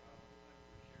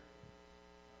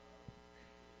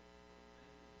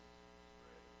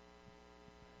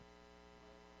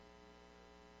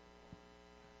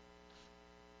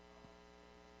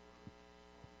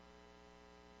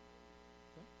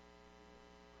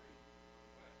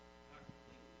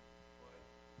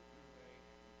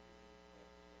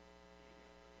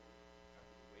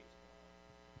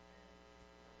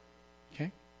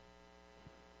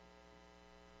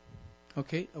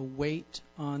 Okay, a weight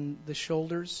on the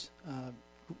shoulders,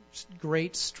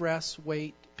 great stress,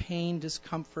 weight, pain,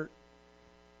 discomfort.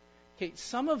 Okay,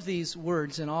 some of these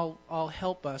words, and I'll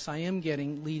help us. I am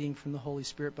getting leading from the Holy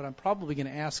Spirit, but I'm probably going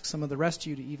to ask some of the rest of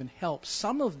you to even help.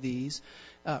 Some of these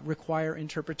require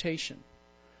interpretation.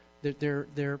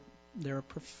 They're a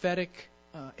prophetic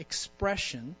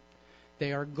expression.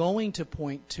 They are going to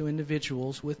point to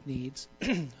individuals with needs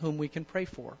whom we can pray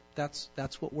for. That's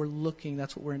what we're looking.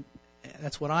 That's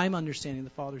what I'm understanding the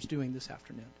Father's doing this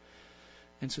afternoon.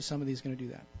 And so somebody's going to do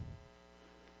that.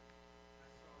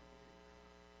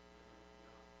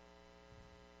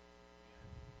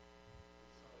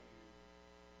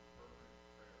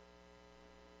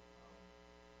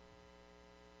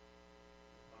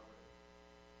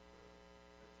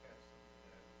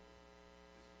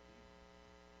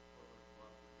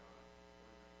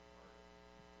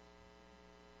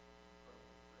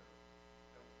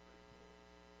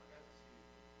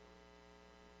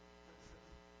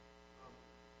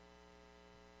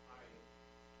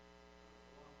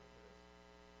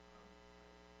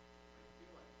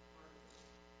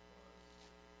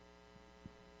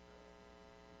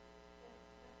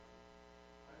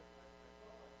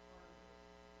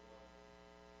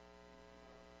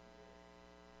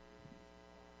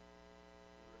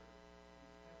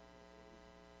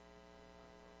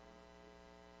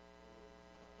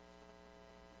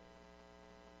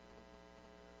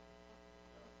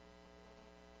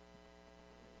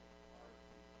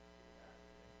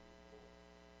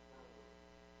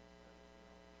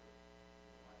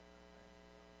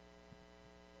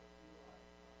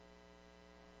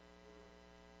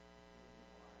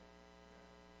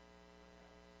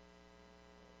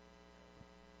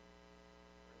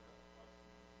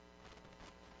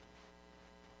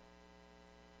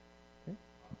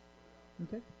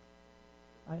 Okay.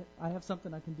 I have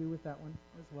something I can do with that one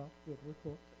as well. Good, we're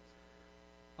cool.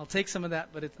 I'll take some of that,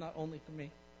 but it's not only for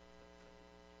me.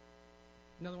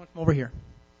 Another one from over here.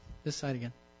 This side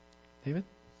again. David?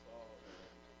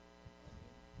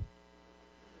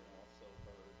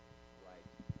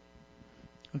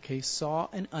 Okay, saw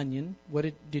an onion.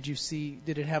 What did you see?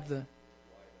 Did it have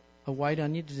a white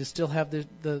onion? Did it still have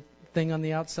the thing on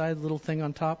the outside, the little thing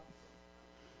on top?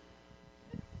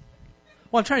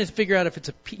 Well, I'm trying to figure out if it's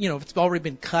if it's already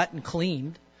been cut and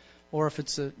cleaned, or if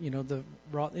it's the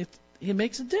raw. It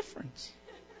makes a difference.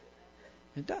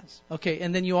 It does. Okay,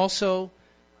 and then you also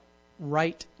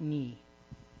right knee.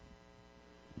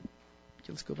 Okay,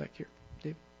 let's go back here,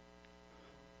 Dave.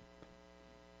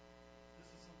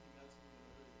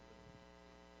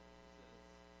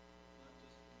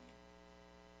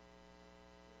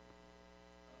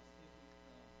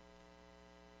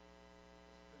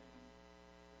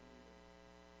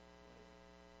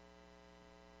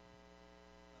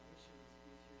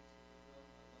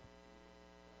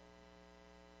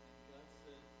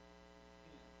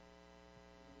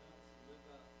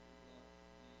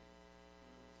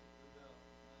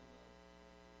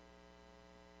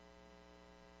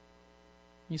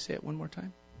 Can you say it one more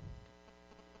time?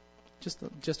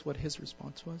 Just what his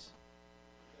response was.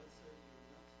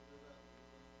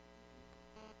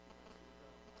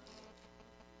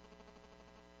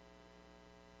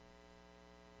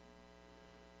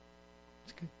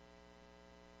 It's good.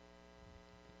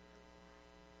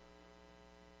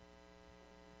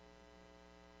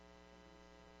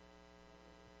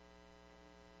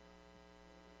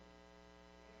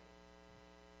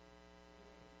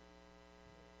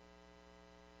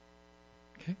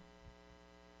 Okay.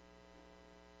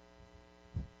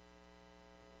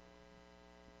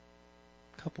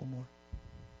 Couple more.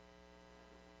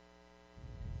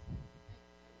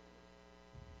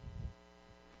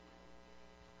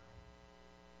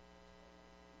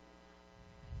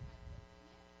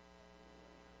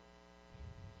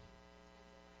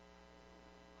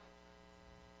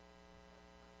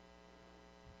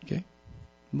 Okay.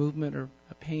 Movement or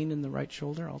a pain in the right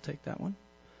shoulder. I'll take that one.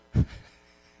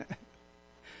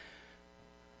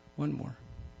 One more.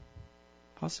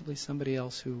 Possibly somebody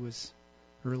else who was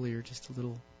earlier just a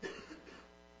little.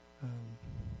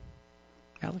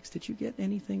 Alex, did you get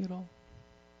anything at all?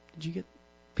 Did you get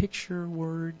picture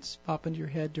words pop into your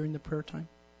head during the prayer time?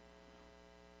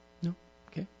 No?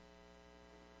 Okay.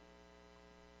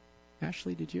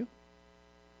 Ashley, did you?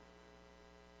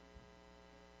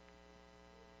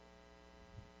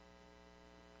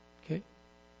 Okay.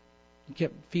 You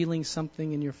kept feeling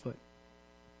something in your foot.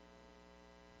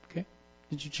 Okay.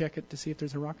 Did you check it to see if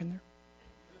there's a rock in there?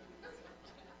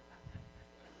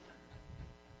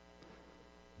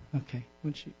 Okay.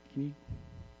 Can you?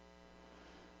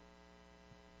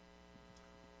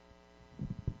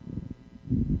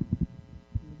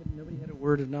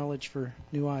 word of knowledge for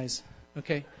new eyes.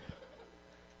 Okay.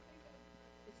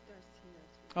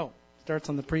 Oh, starts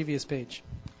on the previous page.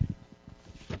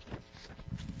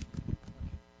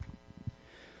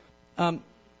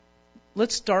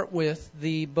 Let's start with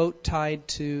the boat tied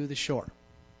to the shore.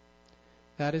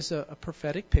 That is a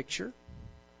prophetic picture.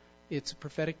 It's a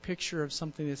prophetic picture of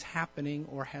something that's happening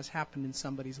or has happened in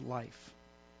somebody's life.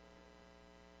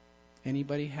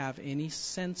 Anybody have any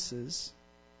senses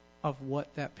of what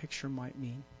that picture might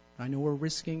mean? I know we're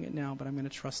risking it now, but I'm going to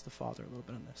trust the Father a little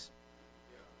bit on this.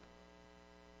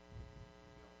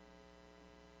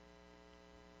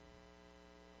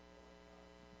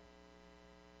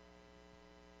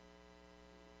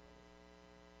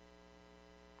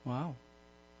 Wow.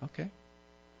 Okay.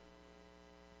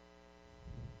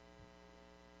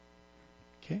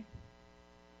 Okay.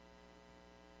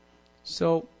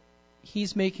 So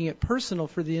he's making it personal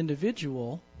for the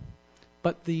individual,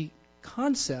 but the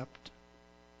concept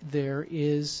there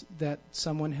is that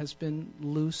someone has been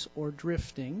loose or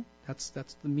drifting. That's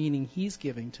the meaning he's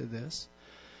giving to this,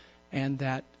 and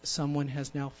that someone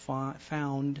has now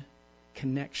found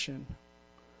connection,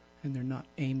 and they're not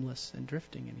aimless and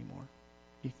drifting anymore.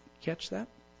 You catch that?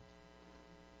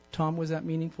 Tom, was that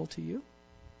meaningful to you?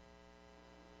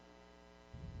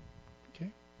 Okay.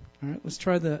 All right, let's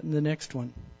try the next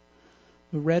one.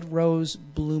 The red rose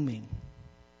blooming.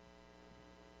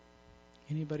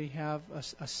 Anybody have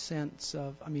a sense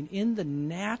of, in the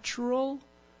natural,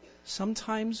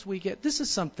 sometimes we get, this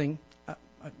is something,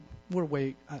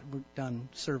 we're done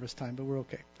service time, but we're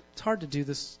okay. It's hard to do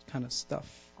this kind of stuff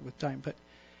with time, but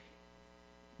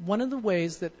one of the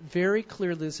ways that very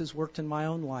clearly this has worked in my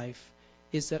own life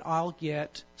is that I'll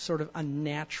get sort of a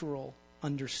natural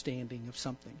understanding of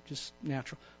something, just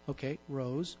natural. Okay,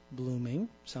 rose, blooming,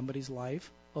 somebody's life,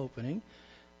 opening.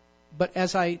 But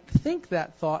as I think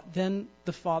that thought, then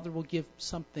the Father will give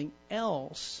something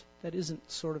else that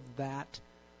isn't sort of that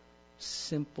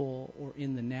simple or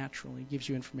in the natural. He gives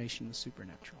you information in the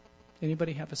supernatural.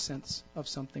 Anybody have a sense of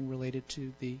something related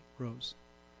to the rose?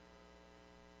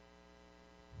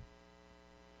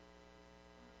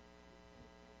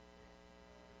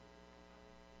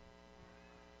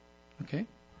 Okay.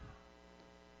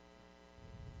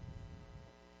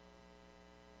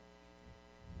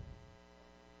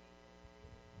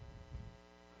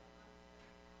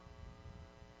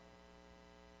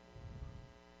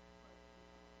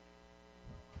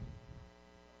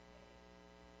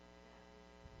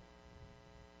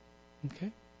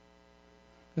 Okay.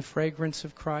 The fragrance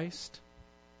of Christ.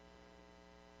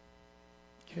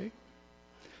 Okay.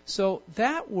 So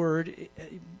that word,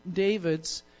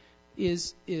 David's,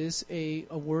 is a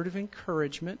word of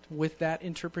encouragement with that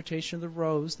interpretation of the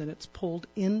rose. Then it's pulled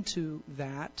into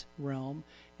that realm,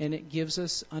 and it gives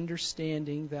us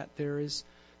understanding that there is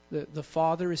the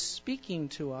Father is speaking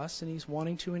to us, and He's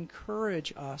wanting to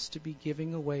encourage us to be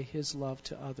giving away His love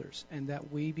to others, and that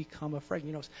we become a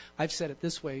fragrance. I've said it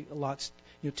this way a lot.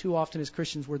 Too often as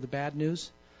Christians we're the bad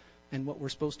news, and what we're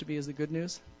supposed to be is the good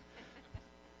news.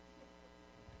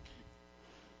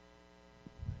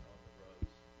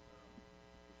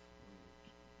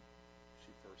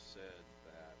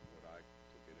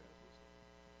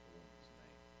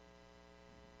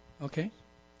 Okay.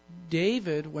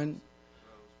 David, when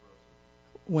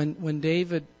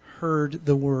David heard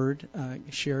the word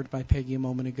shared by Peggy a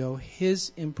moment ago,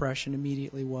 his impression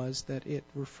immediately was that it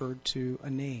referred to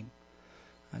a name,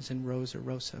 as in Rose or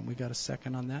Rosa. And we got a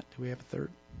second on that. Do we have a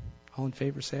third? All in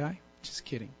favor, say aye. Just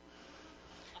kidding.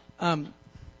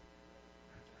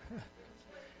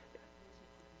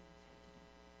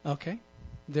 Okay.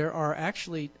 There are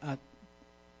actually...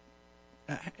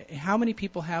 how many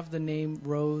people have the name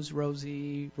Rose,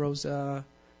 Rosie, Rosa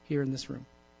here in this room?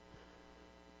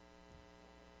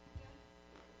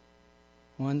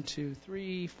 1, 2,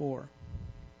 3, 4.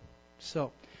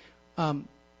 So,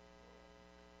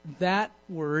 that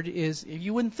word is,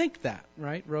 you wouldn't think that,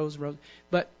 right? Rose, Rose.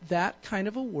 But that kind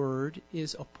of a word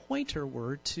is a pointer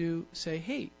word to say,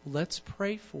 hey, let's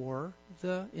pray for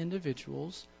the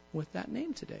individuals with that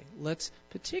name today. Let's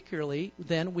particularly,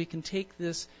 then we can take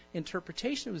this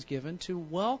interpretation that was given to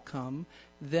welcome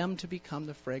them to become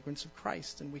the fragrance of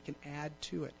Christ, and we can add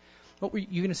to it. What were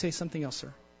you going to say? Something else,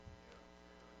 sir?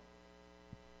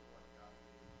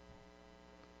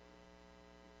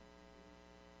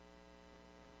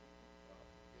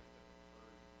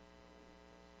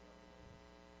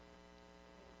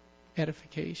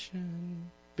 Edification,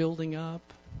 building up.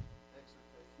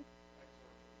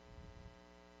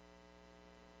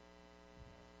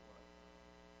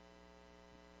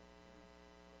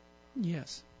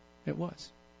 Yes, it was.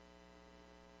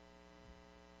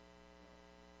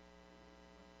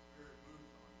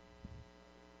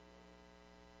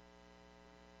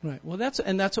 Right. Well, that's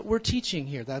what we're teaching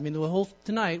here. I mean, the whole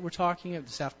tonight we're talking.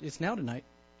 It's now tonight.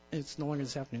 It's no longer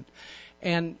this afternoon,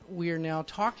 and we are now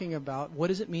talking about what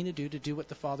does it mean to do what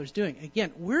the Father's doing.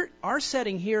 Again, our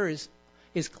setting here is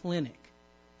clinic.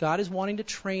 God is wanting to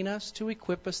train us, to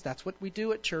equip us. That's what we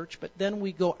do at church. But then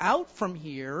we go out from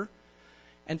here,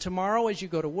 and tomorrow as you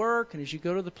go to work and as you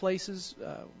go to the places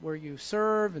where you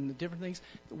serve and the different things,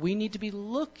 we need to be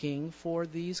looking for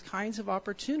these kinds of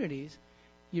opportunities.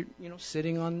 You know,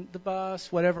 sitting on the bus,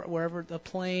 wherever, the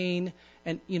plane,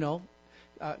 and,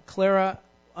 Clara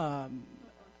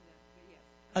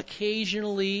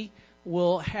occasionally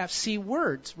will see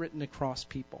words written across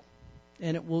people.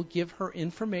 And it will give her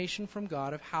information from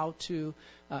God of how to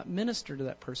minister to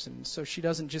that person. So she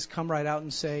doesn't just come right out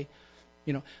and say,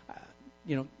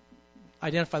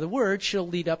 identify the word. She'll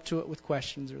lead up to it with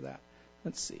questions or that.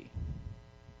 Let's see.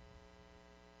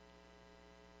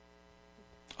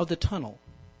 Oh, the tunnel.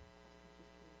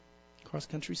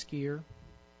 Cross-country skier.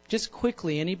 Just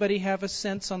quickly, anybody have a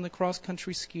sense on the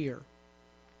cross-country skier?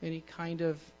 Any kind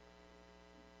of...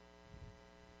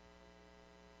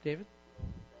 David?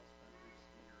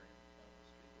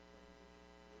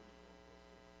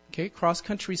 Okay,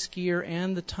 cross-country skier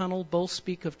and the tunnel both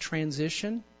speak of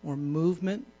transition or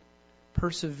movement.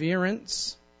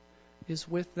 Perseverance is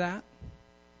with that.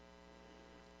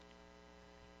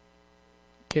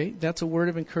 Okay, that's a word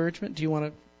of encouragement. Do you want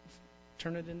to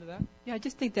turn it into that? Yeah, I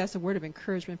just think that's a word of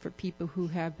encouragement for people who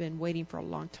have been waiting for a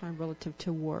long time relative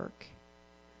to work.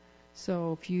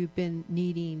 So if you've been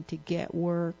needing to get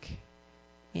work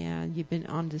and you've been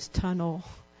on this tunnel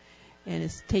and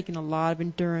it's taken a lot of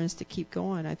endurance to keep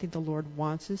going, I think the Lord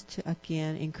wants us to,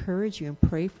 again, encourage you and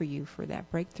pray for you for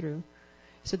that breakthrough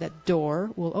so that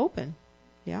door will open.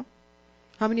 Yeah?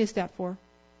 How many is that for?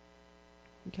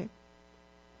 Okay.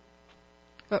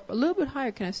 A little bit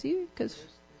higher. Can I see you?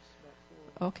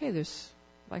 Okay, there's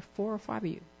like 4 or 5 of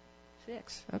you.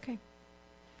 6. Okay.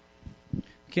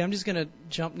 Okay, I'm just going to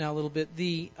jump now a little bit.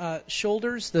 The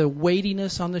shoulders, the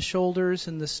weightiness on the shoulders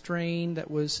and the strain that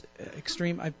was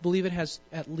extreme, I believe it has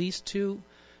at least 2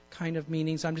 kind of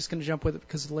meanings. I'm just going to jump with it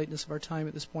because of the lateness of our time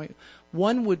at this point.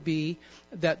 One would be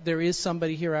that there is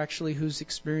somebody here actually who's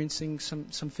experiencing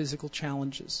some physical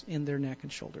challenges in their neck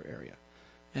and shoulder area.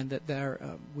 And that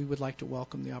we would like to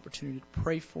welcome the opportunity to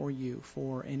pray for you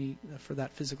for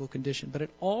that physical condition. But it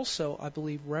also, I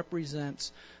believe,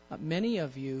 represents many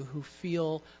of you who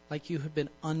feel like you have been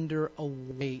under a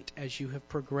weight as you have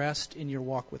progressed in your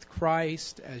walk with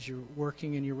Christ, as you're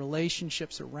working in your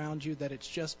relationships around you, that it's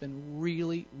just been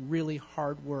really, really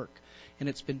hard work, and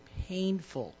it's been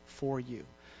painful for you.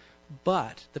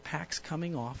 But the pack's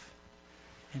coming off,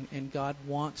 and God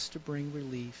wants to bring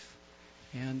relief.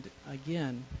 And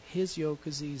again, his yoke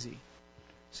is easy,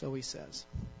 so he says.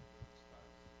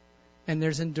 And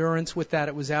there's endurance with that.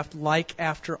 It was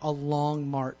after a long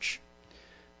march.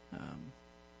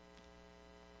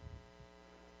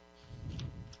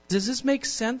 Does this make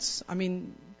sense? I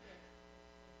mean,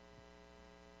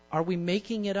 are we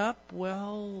making it up?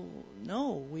 Well,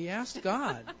 no. We asked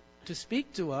God to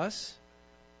speak to us.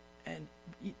 And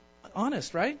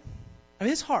honest, right? I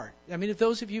mean, it's hard. I mean, if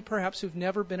those of you perhaps who've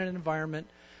never been in an environment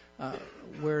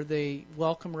where they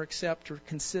welcome or accept or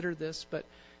consider this, but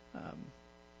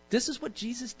this is what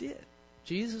Jesus did.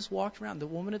 Jesus walked around. The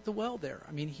woman at the well there.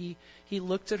 I mean, he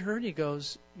looked at her and he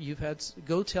goes,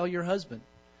 go tell your husband.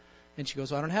 And she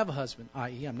goes, I don't have a husband,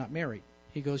 i.e., I'm not married.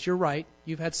 He goes, you're right.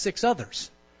 You've had 6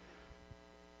 others.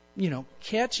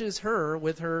 Catches her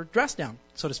with her dress down,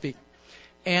 so to speak.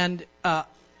 And her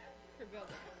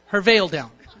veil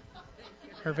down.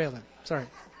 Her veil down. Sorry.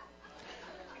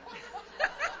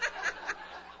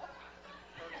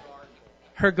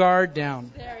 Her guard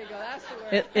down. There you go. That's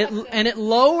the word. And it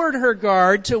lowered her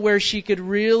guard to where she could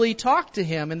really talk to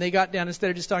him, and they got down instead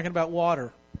of just talking about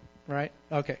water. Right?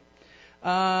 Okay.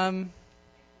 I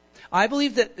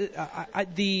believe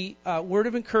that the word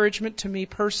of encouragement to me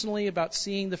personally about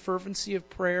seeing the fervency of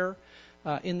prayer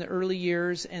in the early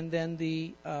years and then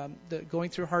the going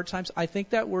through hard times, I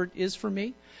think that word is for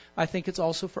me. I think it's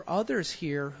also for others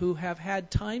here who have had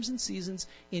times and seasons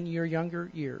in your younger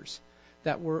years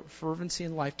that were fervency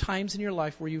in life, times in your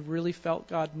life where you've really felt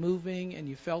God moving and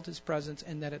you felt his presence,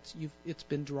 and that it's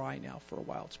been dry now for a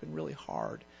while. It's been really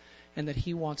hard, and that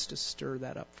he wants to stir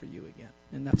that up for you again,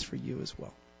 and that's for you as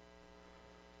well,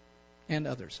 and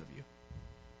others of you.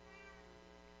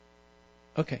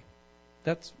 Okay.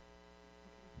 That's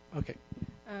okay.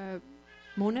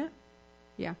 Mona?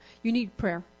 Yeah. You need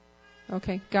prayer.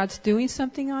 Okay. God's doing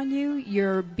something on you.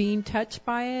 You're being touched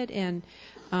by it, and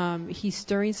he's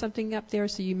stirring something up there,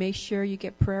 so you make sure you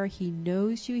get prayer. He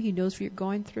knows you. He knows what you're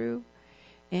going through.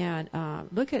 And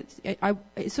look at,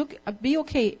 it's okay, be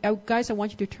okay. Guys, I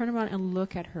want you to turn around and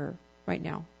look at her right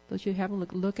now. Those you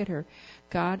haven't look at her.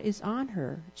 God is on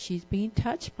her. She's being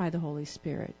touched by the Holy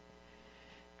Spirit.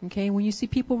 Okay, when you see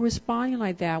people responding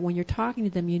like that, when you're talking to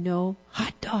them, you know,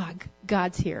 hot dog,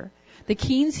 God's here. The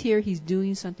King's here. He's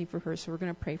doing something for her, so we're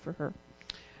going to pray for her.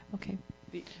 Okay.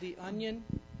 The onion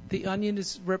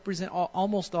is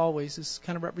almost always is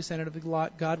kind of representative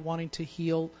of God wanting to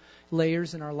heal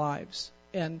layers in our lives,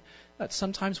 and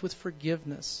sometimes with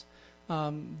forgiveness.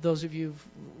 Those of you who've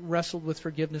wrestled with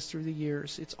forgiveness through the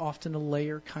years, it's often a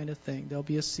layer kind of thing. There'll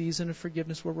be a season of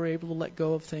forgiveness where we're able to let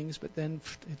go of things, but then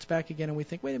it's back again and we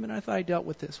think, wait a minute, I thought I dealt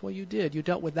with this. Well, you did. You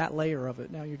dealt with that layer of it.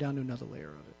 Now you're down to another layer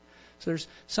of it. So there's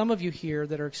some of you here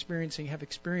that have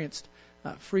experienced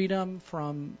freedom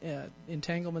from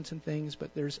entanglements and things,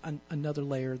 but there's another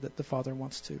layer that the Father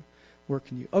wants to work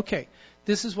in you. Okay,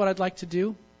 this is what I'd like to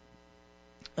do.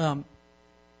 David?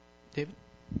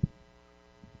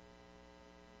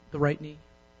 The right knee.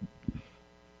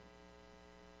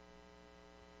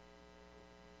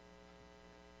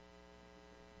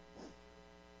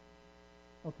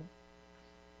 Okay.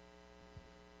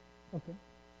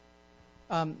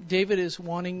 David is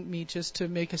wanting me just to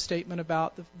make a statement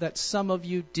about that some of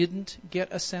you didn't get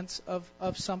a sense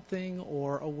of something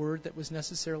or a word that was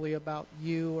necessarily about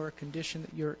you or a condition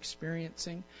that you're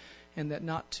experiencing, and that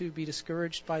not to be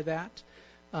discouraged by that.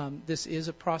 This is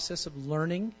a process of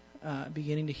learning.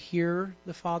 Beginning to hear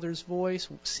the Father's voice,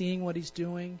 seeing what He's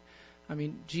doing. I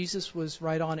mean, Jesus was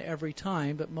right on every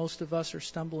time, but most of us are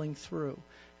stumbling through.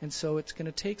 And so it's going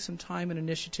to take some time and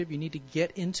initiative. You need to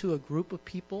get into a group of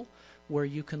people where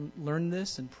you can learn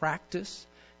this and practice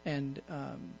and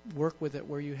work with it,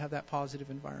 where you have that positive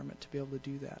environment to be able to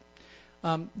do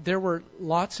that. There were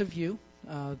lots of you,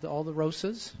 all the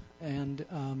Rosas, and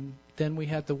then we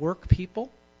had the work people.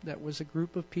 That was a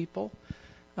group of people.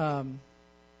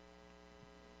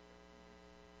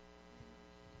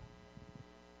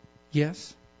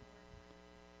 Yes.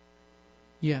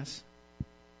 Yes.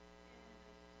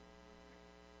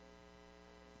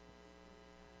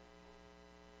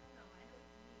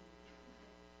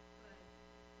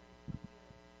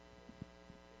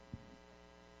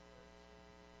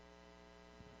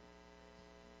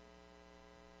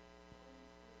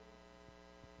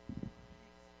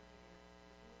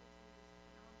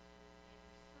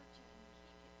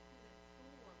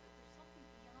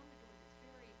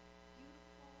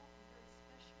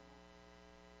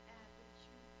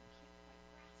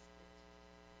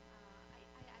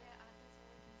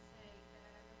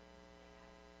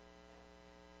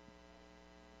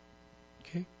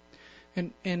 Okay.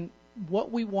 And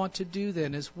what we want to do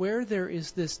then is where there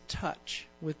is this touch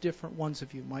with different ones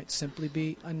of you, might simply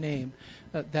be a name.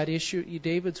 That issue,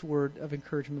 David's word of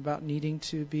encouragement about needing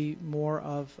to be more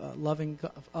of loving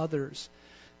of others.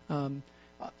 A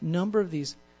number of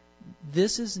these.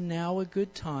 This is now a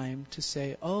good time to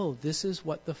say, oh, this is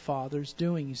what the Father's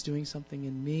doing. He's doing something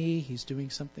in me. He's doing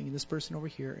something in this person over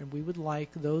here. And we would like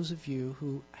those of you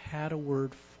who had a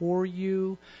word for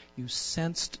you, you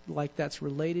sensed like that's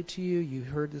related to you, you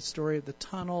heard the story of the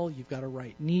tunnel, you've got a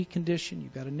right knee condition,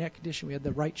 you've got a neck condition, we had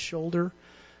the right shoulder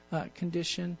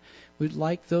condition. We'd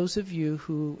like those of you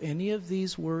who any of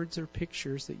these words or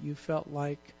pictures that you felt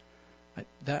like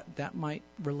that might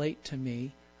relate to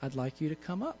me, I'd like you to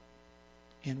come up.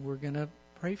 And we're going to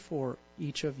pray for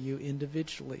each of you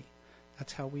individually.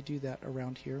 That's how we do that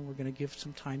around here, and we're going to give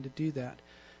some time to do that.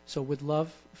 So we'd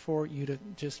love for you to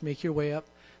just make your way up.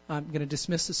 I'm going to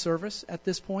dismiss the service at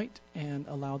this point and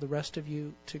allow the rest of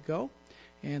you to go.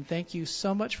 And thank you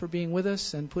so much for being with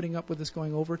us and putting up with us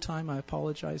going overtime. I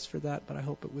apologize for that, but I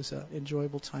hope it was an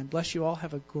enjoyable time. Bless you all.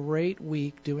 Have a great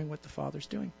week doing what the Father's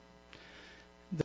doing.